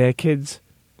happen to their kids?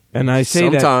 And I say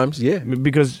sometimes, yeah,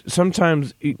 because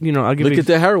sometimes I'll give look at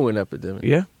the heroin epidemic.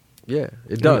 Yeah,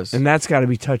 it does, and that's got to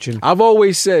be touching. I've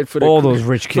always said for all those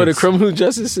rich kids, for the criminal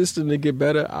justice system to get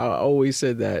better, I always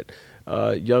said that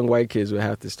young white kids would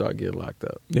have to start getting locked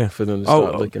up. Yeah, for them to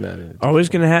start looking at it. Oh, it's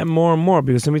going to happen more and more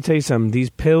because let me tell you something.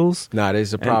 These pills,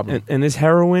 there's a problem, and this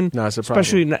heroin, it's a problem.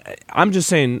 Especially, I'm just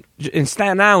saying, in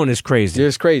Staten Island, it's crazy. Yeah,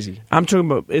 it's crazy. I'm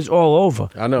talking about it's all over.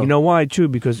 I know. You know why too?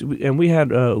 Because we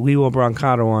had Leo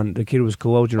Brancato on. The kid who was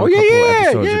Cologeno a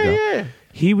couple episodes ago. Yeah.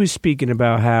 He was speaking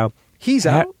about how he's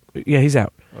out. Yeah, he's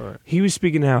out. All right. He was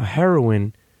speaking how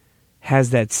heroin has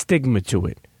that stigma to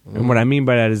it. And what I mean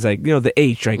by that is the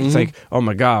H, right? It's like, oh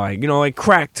my God, like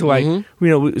crack to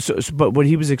but what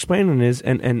he was explaining is,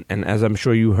 and as I'm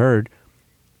sure you heard,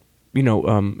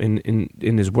 in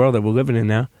this world that we're living in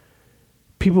now,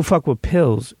 people fuck with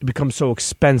pills. It becomes so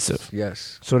expensive.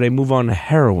 Yes. So they move on to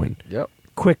heroin. Yep.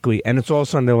 Quickly, and it's all of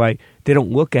a sudden they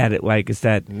don't look at it like it's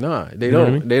that. Nah, they don't.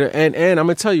 I mean? They don't. And I'm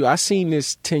gonna tell you, I seen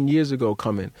this 10 years ago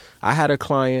coming. I had a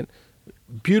client,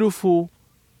 beautiful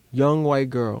young white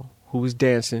girl who was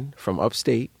dancing from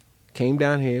upstate, came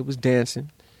down here, was dancing,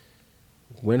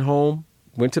 went home,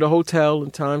 went to the hotel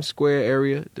in Times Square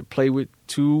area to play with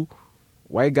two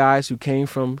white guys who came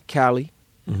from Cali,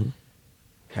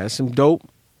 had some dope.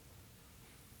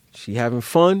 She having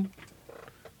fun.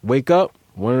 Wake up.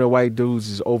 One of the white dudes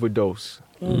is overdose.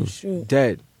 Oh, shoot.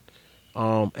 Dead.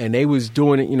 And they was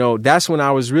doing it, that's when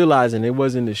I was realizing it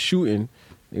wasn't the shooting.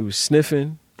 It was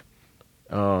sniffing.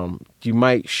 You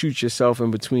might shoot yourself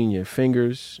in between your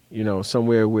fingers,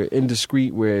 somewhere where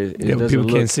indiscreet where it doesn't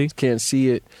people can't see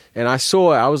it. And I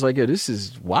saw it. I was like, yeah, this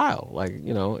is wild.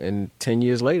 And 10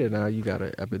 years later, now you got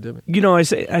an epidemic.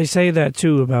 I say that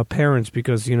too about parents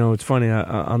because, it's funny.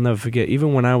 I'll never forget,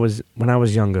 even when I was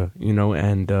younger,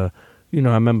 and, you know,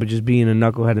 I remember just being a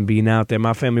knucklehead and being out there.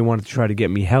 My family wanted to try to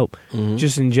get me help,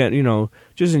 just in general,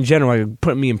 like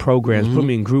put me in programs, put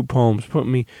me in group homes, put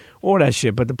me all that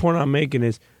shit. But the point I'm making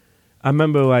is, I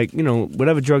remember, like, you know,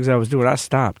 whatever drugs I was doing, I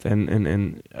stopped,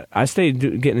 and I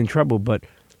stayed getting in trouble. But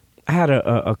I had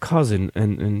a cousin,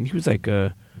 and he was like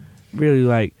really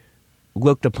like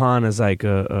looked upon as like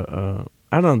I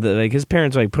don't know, like his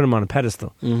parents like put him on a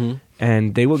pedestal,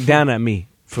 and they looked down at me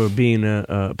for being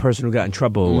a person who got in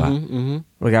trouble a lot,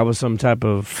 like I was some type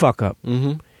of fuck up.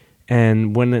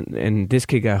 And when this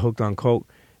kid got hooked on coke,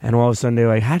 and all of a sudden they're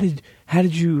like, how do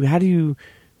you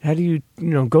you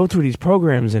know, go through these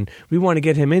programs, and we want to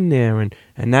get him in there, and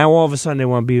now all of a sudden they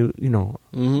want to be, you know,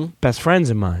 best friends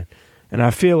of mine. And I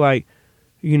feel like,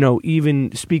 you know,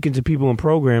 even speaking to people in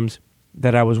programs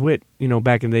that I was with, you know,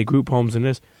 back in the group homes and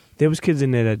this, there was kids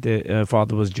in there that their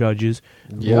father was judges,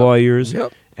 lawyers,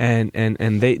 and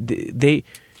they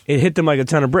it hit them like a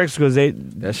ton of bricks because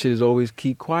that shit is always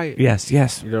keep quiet. Yes. You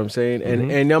know what I'm saying?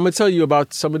 And I'm gonna tell you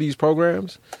about some of these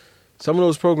programs. Some of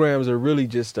those programs are really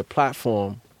just a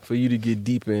platform for you to get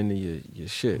deeper into your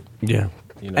shit. Yeah.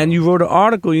 You know? And you wrote an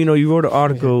article,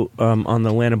 on the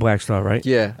Atlanta Black Star, right?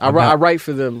 Yeah. I write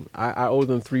for them. I owe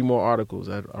them 3 more articles.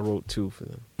 I wrote 2 for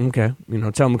them. Okay. You know,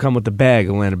 tell them to come with the bag,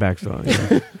 Atlanta Black Star. You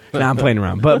know? Nah, I'm playing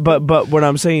around. But what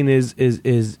I'm saying is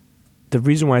the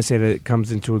reason why I say that it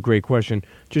comes into a great question,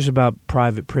 just about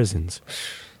private prisons.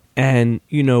 And,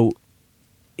 you know,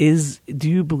 do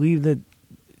you believe that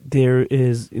there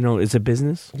is, you know, it's a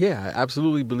business? Yeah, I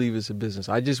absolutely believe it's a business.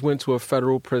 I just went to a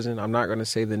federal prison. I'm not going to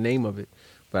say the name of it,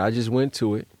 but I just went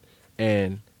to it,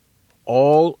 and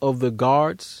all of the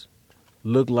guards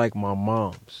looked like my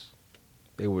mom's.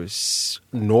 They were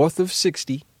north of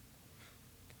 60,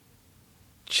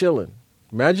 chilling.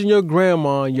 Imagine your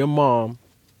grandma and your mom,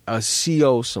 a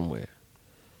CO somewhere.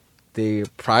 They're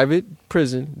private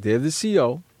prison. They're the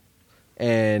CO,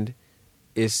 and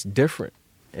it's different.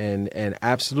 And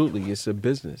absolutely, it's a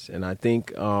business. And I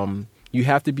think you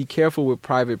have to be careful with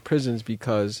private prisons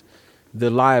because the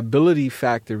liability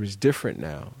factor is different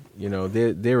now. You know,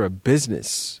 they're a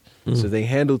business, so they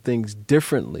handle things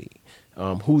differently.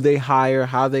 Who they hire,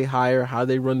 how they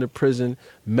run the prison,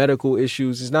 medical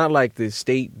issues. It's not like the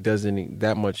state does any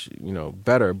that much, you know,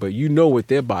 better, but you know what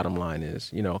their bottom line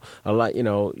is. You know, a lot. You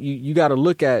know, you got to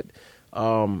look at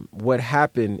what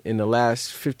happened in the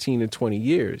last 15 to 20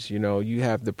 years. You know, you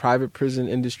have the private prison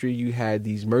industry. You had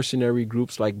these mercenary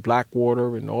groups like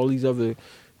Blackwater and all these other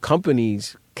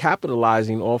companies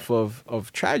capitalizing off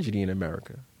of tragedy in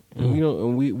America. And, you know,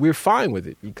 and we're fine with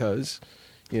it because,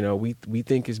 you know, we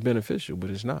think it's beneficial, but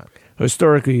it's not.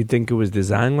 Historically, you think it was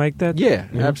designed like that? Yeah,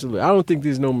 absolutely. I don't think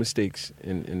there's no mistakes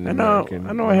in American.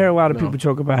 I know. I hear a lot of people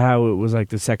talk about how it was like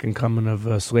the second coming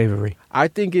of slavery. I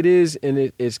think it is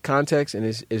in its context, and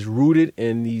it's rooted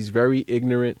in these very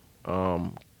ignorant,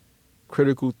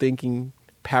 critical thinking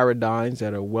paradigms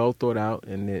that are well thought out,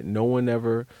 and that no one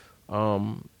ever,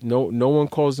 no one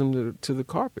calls them to the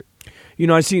carpet. You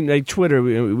know, I seen like Twitter.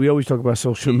 We always talk about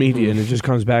social media, and it just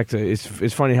comes back to it's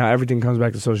funny how everything comes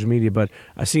back to social media. But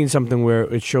I seen something where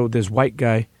it showed this white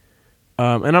guy,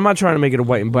 and I'm not trying to make it a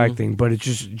white and black thing, but it's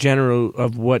just general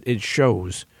of what it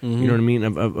shows. You know what I mean?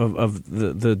 Of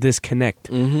the disconnect.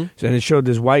 So, and it showed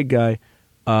this white guy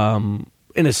in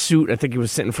a suit. I think he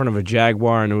was sitting in front of a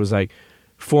Jaguar, and it was like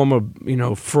former, you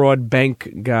know, fraud bank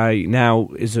guy now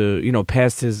is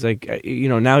past his, like, you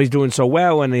know, now he's doing so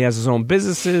well and he has his own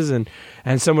businesses, and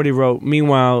somebody wrote,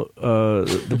 meanwhile,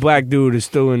 the black dude is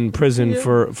still in prison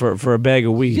for a bag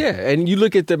of weed. Yeah, and you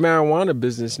look at the marijuana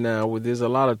business now, where there's a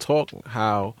lot of talk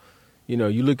how, you know,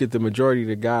 you look at the majority of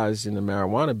the guys in the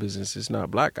marijuana business, it's not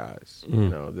black guys. You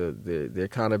know, they're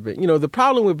kind of, you know, the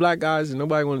problem with black guys, and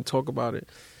nobody want to talk about it,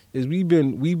 is we've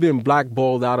been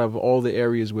blackballed out of all the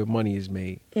areas where money is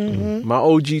made. My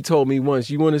OG told me once,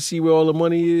 you want to see where all the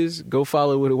money is? Go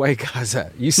follow where the white guys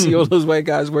at. You see all those white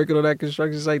guys working on that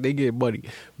construction site, they get money.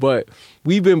 But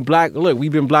we've been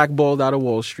blackballed out of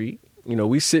Wall Street. You know,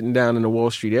 we sitting down in the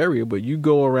Wall Street area, but you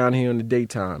go around here in the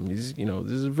daytime, you know,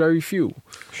 there's very few.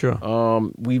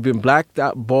 Sure. We've been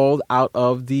blackballed out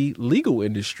of the legal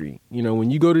industry. You know,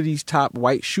 when you go to these top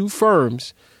white shoe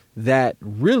firms that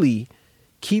really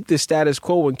keep the status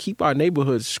quo and keep our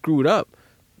neighborhoods screwed up,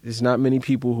 there's not many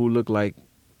people who look like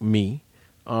me.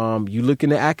 You look in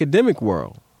the academic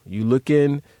world, you look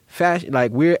in fashion,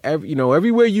 like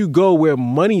everywhere you go where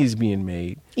money is being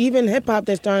made. Even hip hop,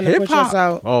 they're starting to push us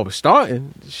out. Oh,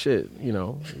 starting shit. You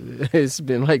know, it's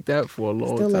been like that for a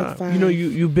long time. Like, you know,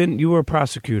 you were a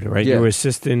prosecutor, right? Yeah. You were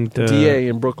assistant DA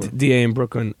in Brooklyn. DA in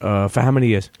Brooklyn for how many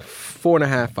years?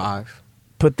 4.5, 5.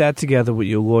 put that together with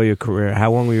your lawyer career.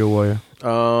 How long were you a lawyer?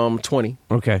 20.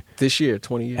 Okay. This year,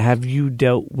 20 years. Have you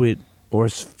dealt with or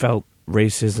felt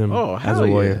racism as a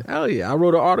lawyer? Hell yeah. I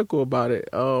wrote an article about it.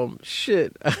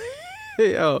 Shit.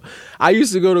 Yo, I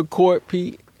used to go to court,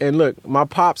 Pete, and look, my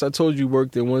pops, I told you,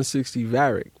 worked in 160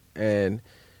 Varick, and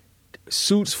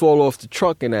suits fall off the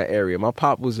truck in that area. My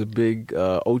pop was a big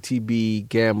OTB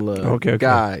gambler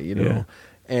guy, you know. Yeah.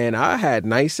 And I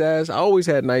always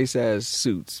had nice ass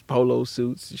suits, polo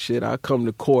suits and shit. I come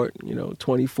to court,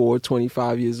 24,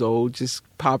 25 years old, just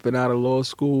popping out of law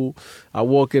school. I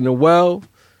walk in the well,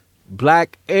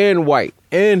 black and white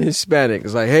and Hispanic.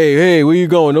 It's like, hey, where you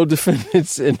going? No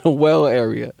defendants in the well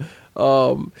area.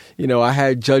 I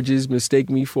had judges mistake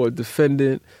me for a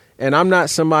defendant. And I'm not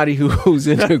somebody who's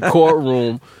in the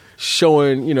courtroom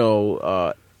showing,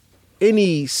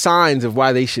 any signs of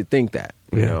why they should think that.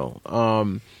 You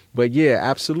know, but yeah,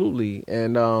 absolutely.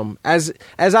 And as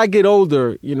I get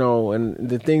older, and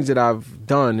the things that I've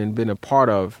done and been a part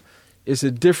of, it's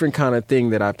a different kind of thing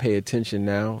that I pay attention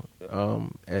now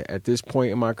at this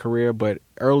point in my career. But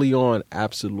early on,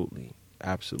 absolutely.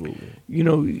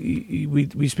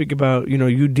 We speak about,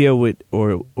 you deal with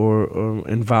or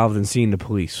involved in seeing the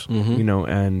police,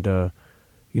 and do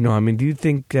you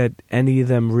think that any of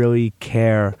them really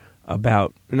care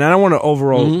about, and I don't want to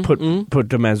overall put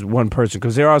them as one person,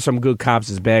 because there are some good cops,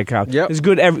 there's bad cops. Yep. It's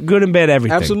good and bad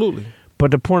everything. Absolutely.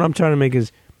 But the point I'm trying to make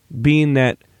is, being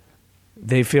that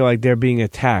they feel like they're being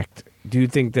attacked, do you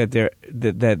think that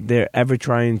they're ever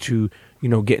trying to,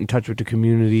 get in touch with the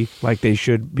community like they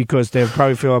should, because they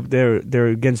probably feel like they're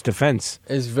against defense?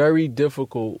 It's very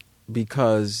difficult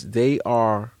because they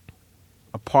are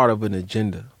a part of an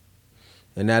agenda,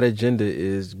 and that agenda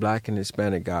is black and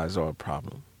Hispanic guys are a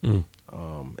problem.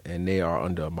 And they are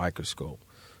under a microscope.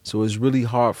 So it's really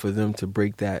hard for them to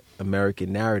break that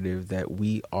American narrative that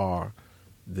we are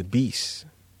the beast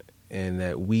and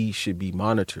that we should be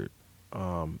monitored.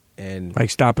 And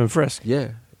like stop and frisk.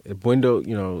 Yeah. Window,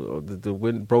 the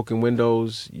broken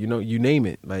windows, you name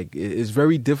it. Like, it's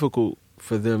very difficult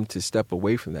for them to step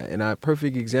away from that. And a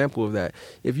perfect example of that,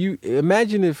 if you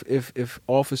imagine if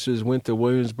officers went to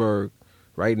Williamsburg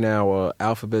right now,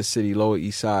 Alphabet City, Lower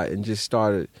East Side, and just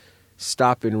started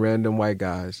stopping random white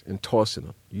guys and tossing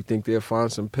them, you think they'll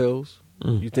find some pills?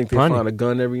 You think they'll find a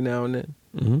gun every now and then?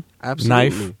 Mm-hmm.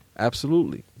 Absolutely. Knife?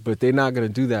 Absolutely. But they're not going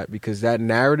to do that, because that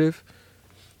narrative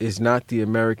is not the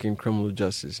American criminal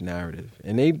justice narrative.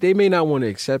 And they may not want to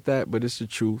accept that, but it's the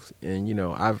truth. And,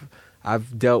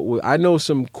 I've dealt with, I know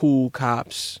some cool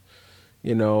cops,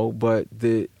 but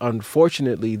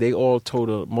unfortunately,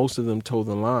 most of them toe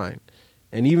the line.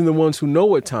 And even the ones who know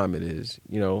what time it is,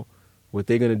 what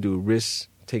they're going to do, risk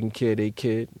taking care of their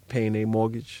kid, paying their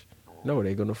mortgage? No,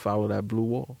 they're going to follow that blue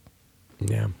wall.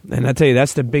 Yeah. And I tell you,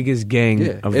 that's the biggest gang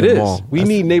of them all. We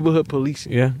need neighborhood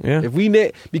policing. Yeah.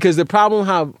 Because the problem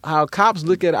how cops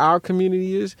look at our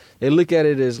community is, they look at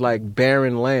it as like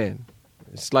barren land.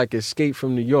 It's like Escape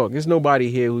from New York. There's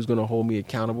nobody here who's going to hold me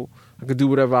accountable. I could do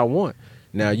whatever I want.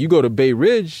 Now, you go to Bay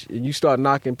Ridge and you start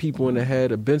knocking people in the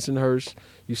head, or Bensonhurst,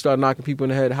 you start knocking people in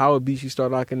the head, Howard Beach, you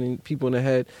start knocking people in the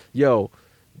head. Yo,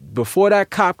 before that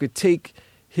cop could take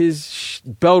his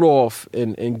belt off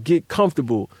and get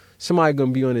comfortable, somebody going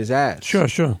to be on his ass.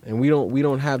 Sure. And we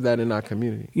don't have that in our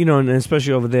community. And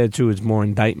especially over there, too, it's more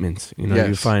indictments. Yes.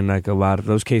 You find like a lot of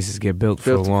those cases get built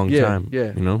for a long time.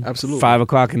 Yeah, absolutely. 5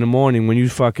 o'clock in the morning when you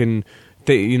fucking,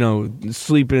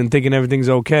 sleeping and thinking everything's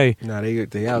okay. Nah,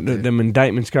 they out there. Them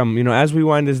indictments come. As we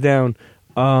wind this down,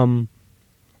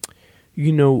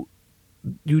 you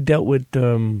dealt with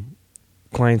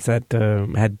clients that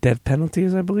had death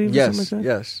penalties, I believe. Yes, or something like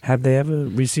that? yes. Have they ever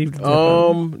received death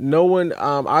penalty? No one.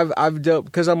 I've dealt,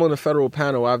 because I'm on the federal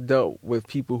panel. I've dealt with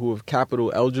people who have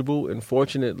capital eligible, and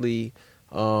fortunately,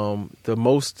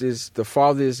 the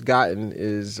farthest gotten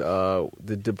is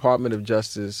the Department of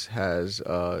Justice has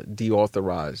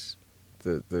deauthorized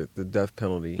the death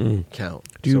penalty count.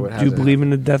 Do you believe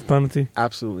in the death penalty?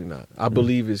 Absolutely not. I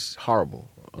believe it's horrible.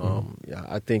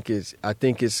 I think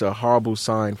it's a horrible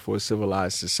sign for a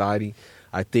civilized society.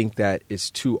 I think that it's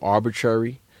too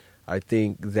arbitrary. I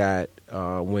think that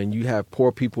when you have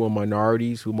poor people and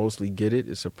minorities who mostly get it,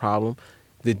 it's a problem.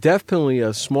 The death penalty,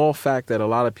 a small fact that a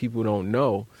lot of people don't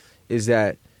know, is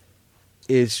that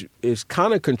it's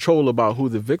kind of control about who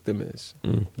the victim is.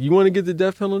 You want to get the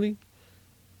death penalty?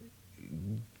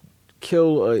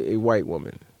 Kill a white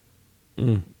woman.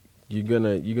 You're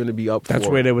gonna be up. That's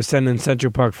for where it. they were sending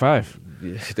Central Park 5.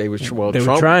 Yeah, they were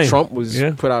trying. Trump was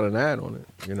put out an ad on it.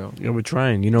 They were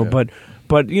trying.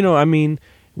 But I mean,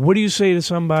 what do you say to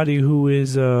somebody who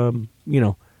is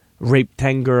raped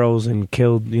 10 girls and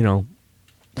killed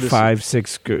 5,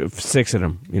 6 of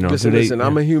them. You know, listen.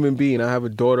 I'm a human being. I have a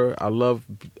daughter. I love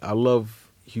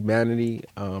humanity.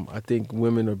 I think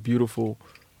women are beautiful.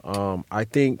 I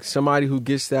think somebody who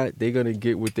gets that, they're gonna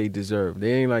get what they deserve.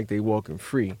 They ain't like they walking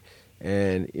free.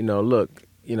 And look,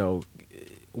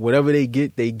 whatever they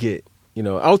get, they get.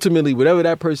 Ultimately, whatever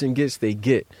that person gets, they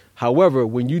get. However,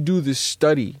 when you do the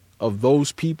study of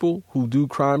those people who do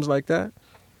crimes like that,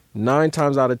 9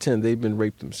 times out of 10, they've been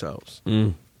raped themselves.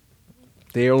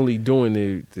 They're only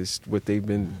doing what they've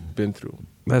been through.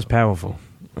 That's powerful.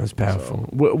 That's powerful.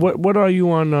 So, what are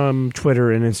you on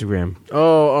Twitter and Instagram?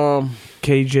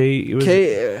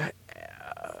 KJ.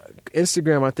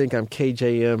 Instagram, I think I'm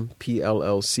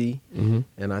KJMPLLC,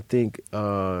 and I think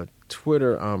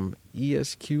Twitter, I'm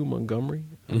ESQ Montgomery.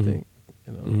 I think.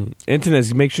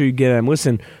 Internet, make sure you get them.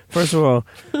 Listen, first of all,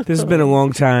 this has been a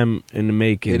long time in the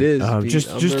making. It is.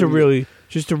 Just to really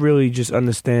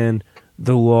understand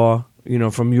the law,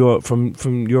 from your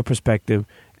perspective,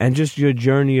 and just your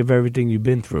journey of everything you've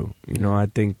been through. I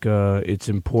think it's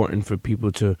important for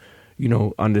people to,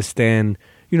 understand.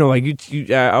 Like you,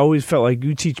 I always felt like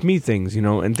you teach me things,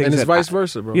 and things. And it's vice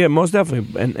versa, bro. Yeah, most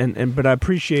definitely. And but I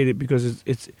appreciate it because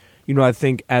it's. I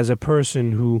think as a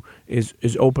person who is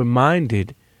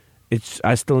open-minded,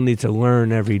 I still need to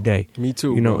learn every day. Me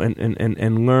too.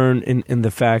 And learn in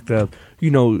the fact of,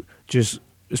 just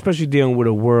especially dealing with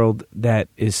a world that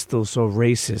is still so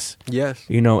racist. Yes.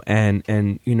 And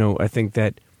I think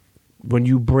that when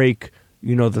you break,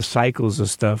 the cycles of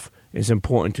stuff, it's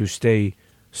important to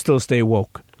still stay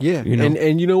woke. Yeah.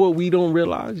 And you know what we don't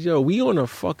realize? We on a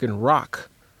fucking rock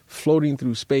floating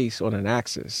through space on an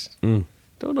axis.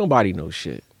 Don't nobody know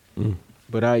shit.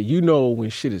 But when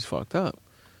shit is fucked up.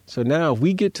 So now if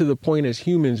we get to the point as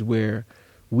humans where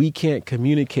we can't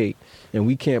communicate and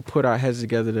we can't put our heads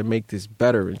together to make this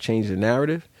better and change the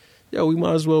narrative, we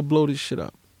might as well blow this shit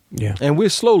up. Yeah. And we're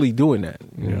slowly doing that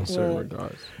in certain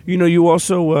regards. You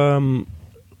also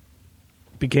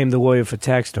became the lawyer for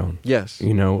Taxstone. Yes.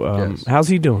 Yes. How's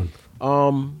he doing?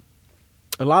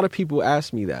 A lot of people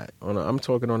ask me that. I'm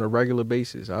talking on a regular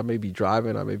basis. I may be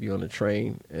driving, I may be on a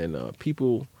train, and I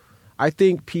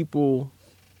think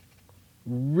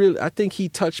he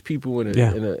touched people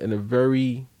in a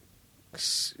very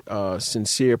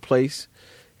sincere place.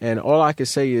 And all I can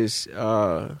say is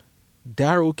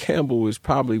Daryl Campbell is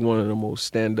probably one of the most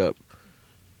stand-up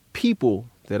people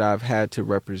that I've had to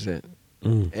represent.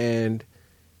 And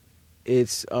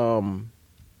it's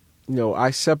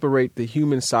I separate the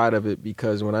human side of it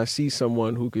because when I see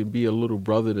someone who could be a little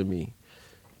brother to me,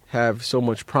 have so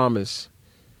much promise,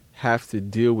 have to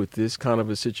deal with this kind of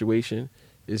a situation,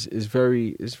 is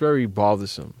very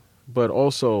bothersome. But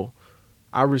also,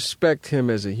 I respect him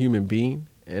as a human being,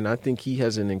 and I think he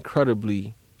has an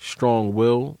incredibly strong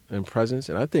will and presence.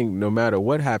 And I think no matter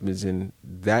what happens in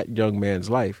that young man's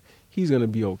life, he's going to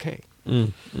be okay.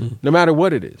 No matter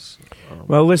what it is.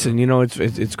 Well, listen,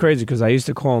 it's crazy because I used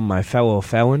to call him my fellow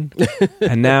felon,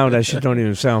 and now that shit don't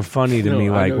even sound funny to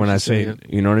me. Like when I say it,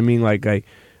 you know what I mean? Like I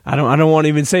don't want to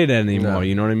even say that anymore. No.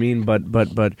 You know what I mean? But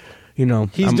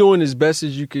he's doing as best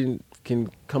as you can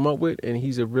come up with, and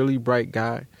he's a really bright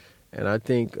guy. And I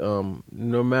think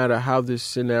no matter how this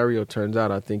scenario turns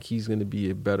out, I think he's going to be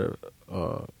a better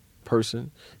person,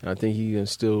 and I think he can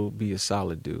still be a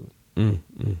solid dude.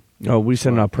 Oh, we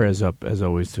send our prayers up as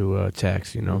always to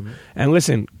Tax, And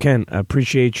listen, Ken, I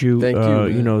appreciate you. Thank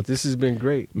you. This has been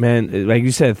great, man. Like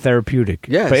you said, therapeutic.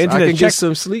 Yes, I can get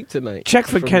some sleep tonight. Check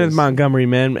for Kenneth Montgomery,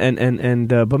 man, and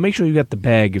but make sure you got the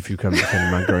bag if you come to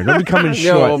Kenneth Montgomery. Don't be coming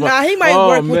short. He might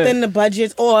work within the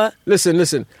budget or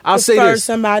listen. I'll say this.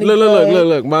 Somebody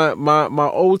look. My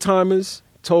old timers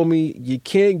told me you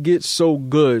can't get so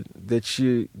good that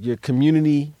your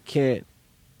community can't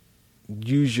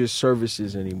use your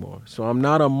services anymore. So I'm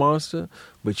not a monster,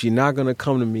 but you're not going to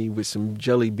come to me with some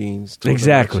jelly beans.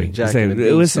 Exactly.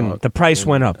 Listen, the price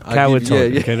went up.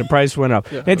 Okay, the price went up.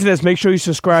 Yeah. Internet, make sure you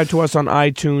subscribe to us on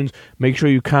iTunes. Make sure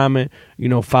you comment.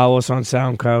 Follow us on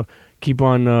SoundCloud. Keep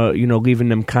on, leaving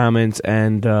them comments.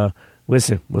 And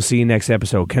listen, we'll see you next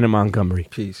episode. Kenneth Montgomery.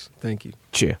 Peace. Thank you.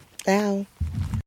 Cheer. Ow.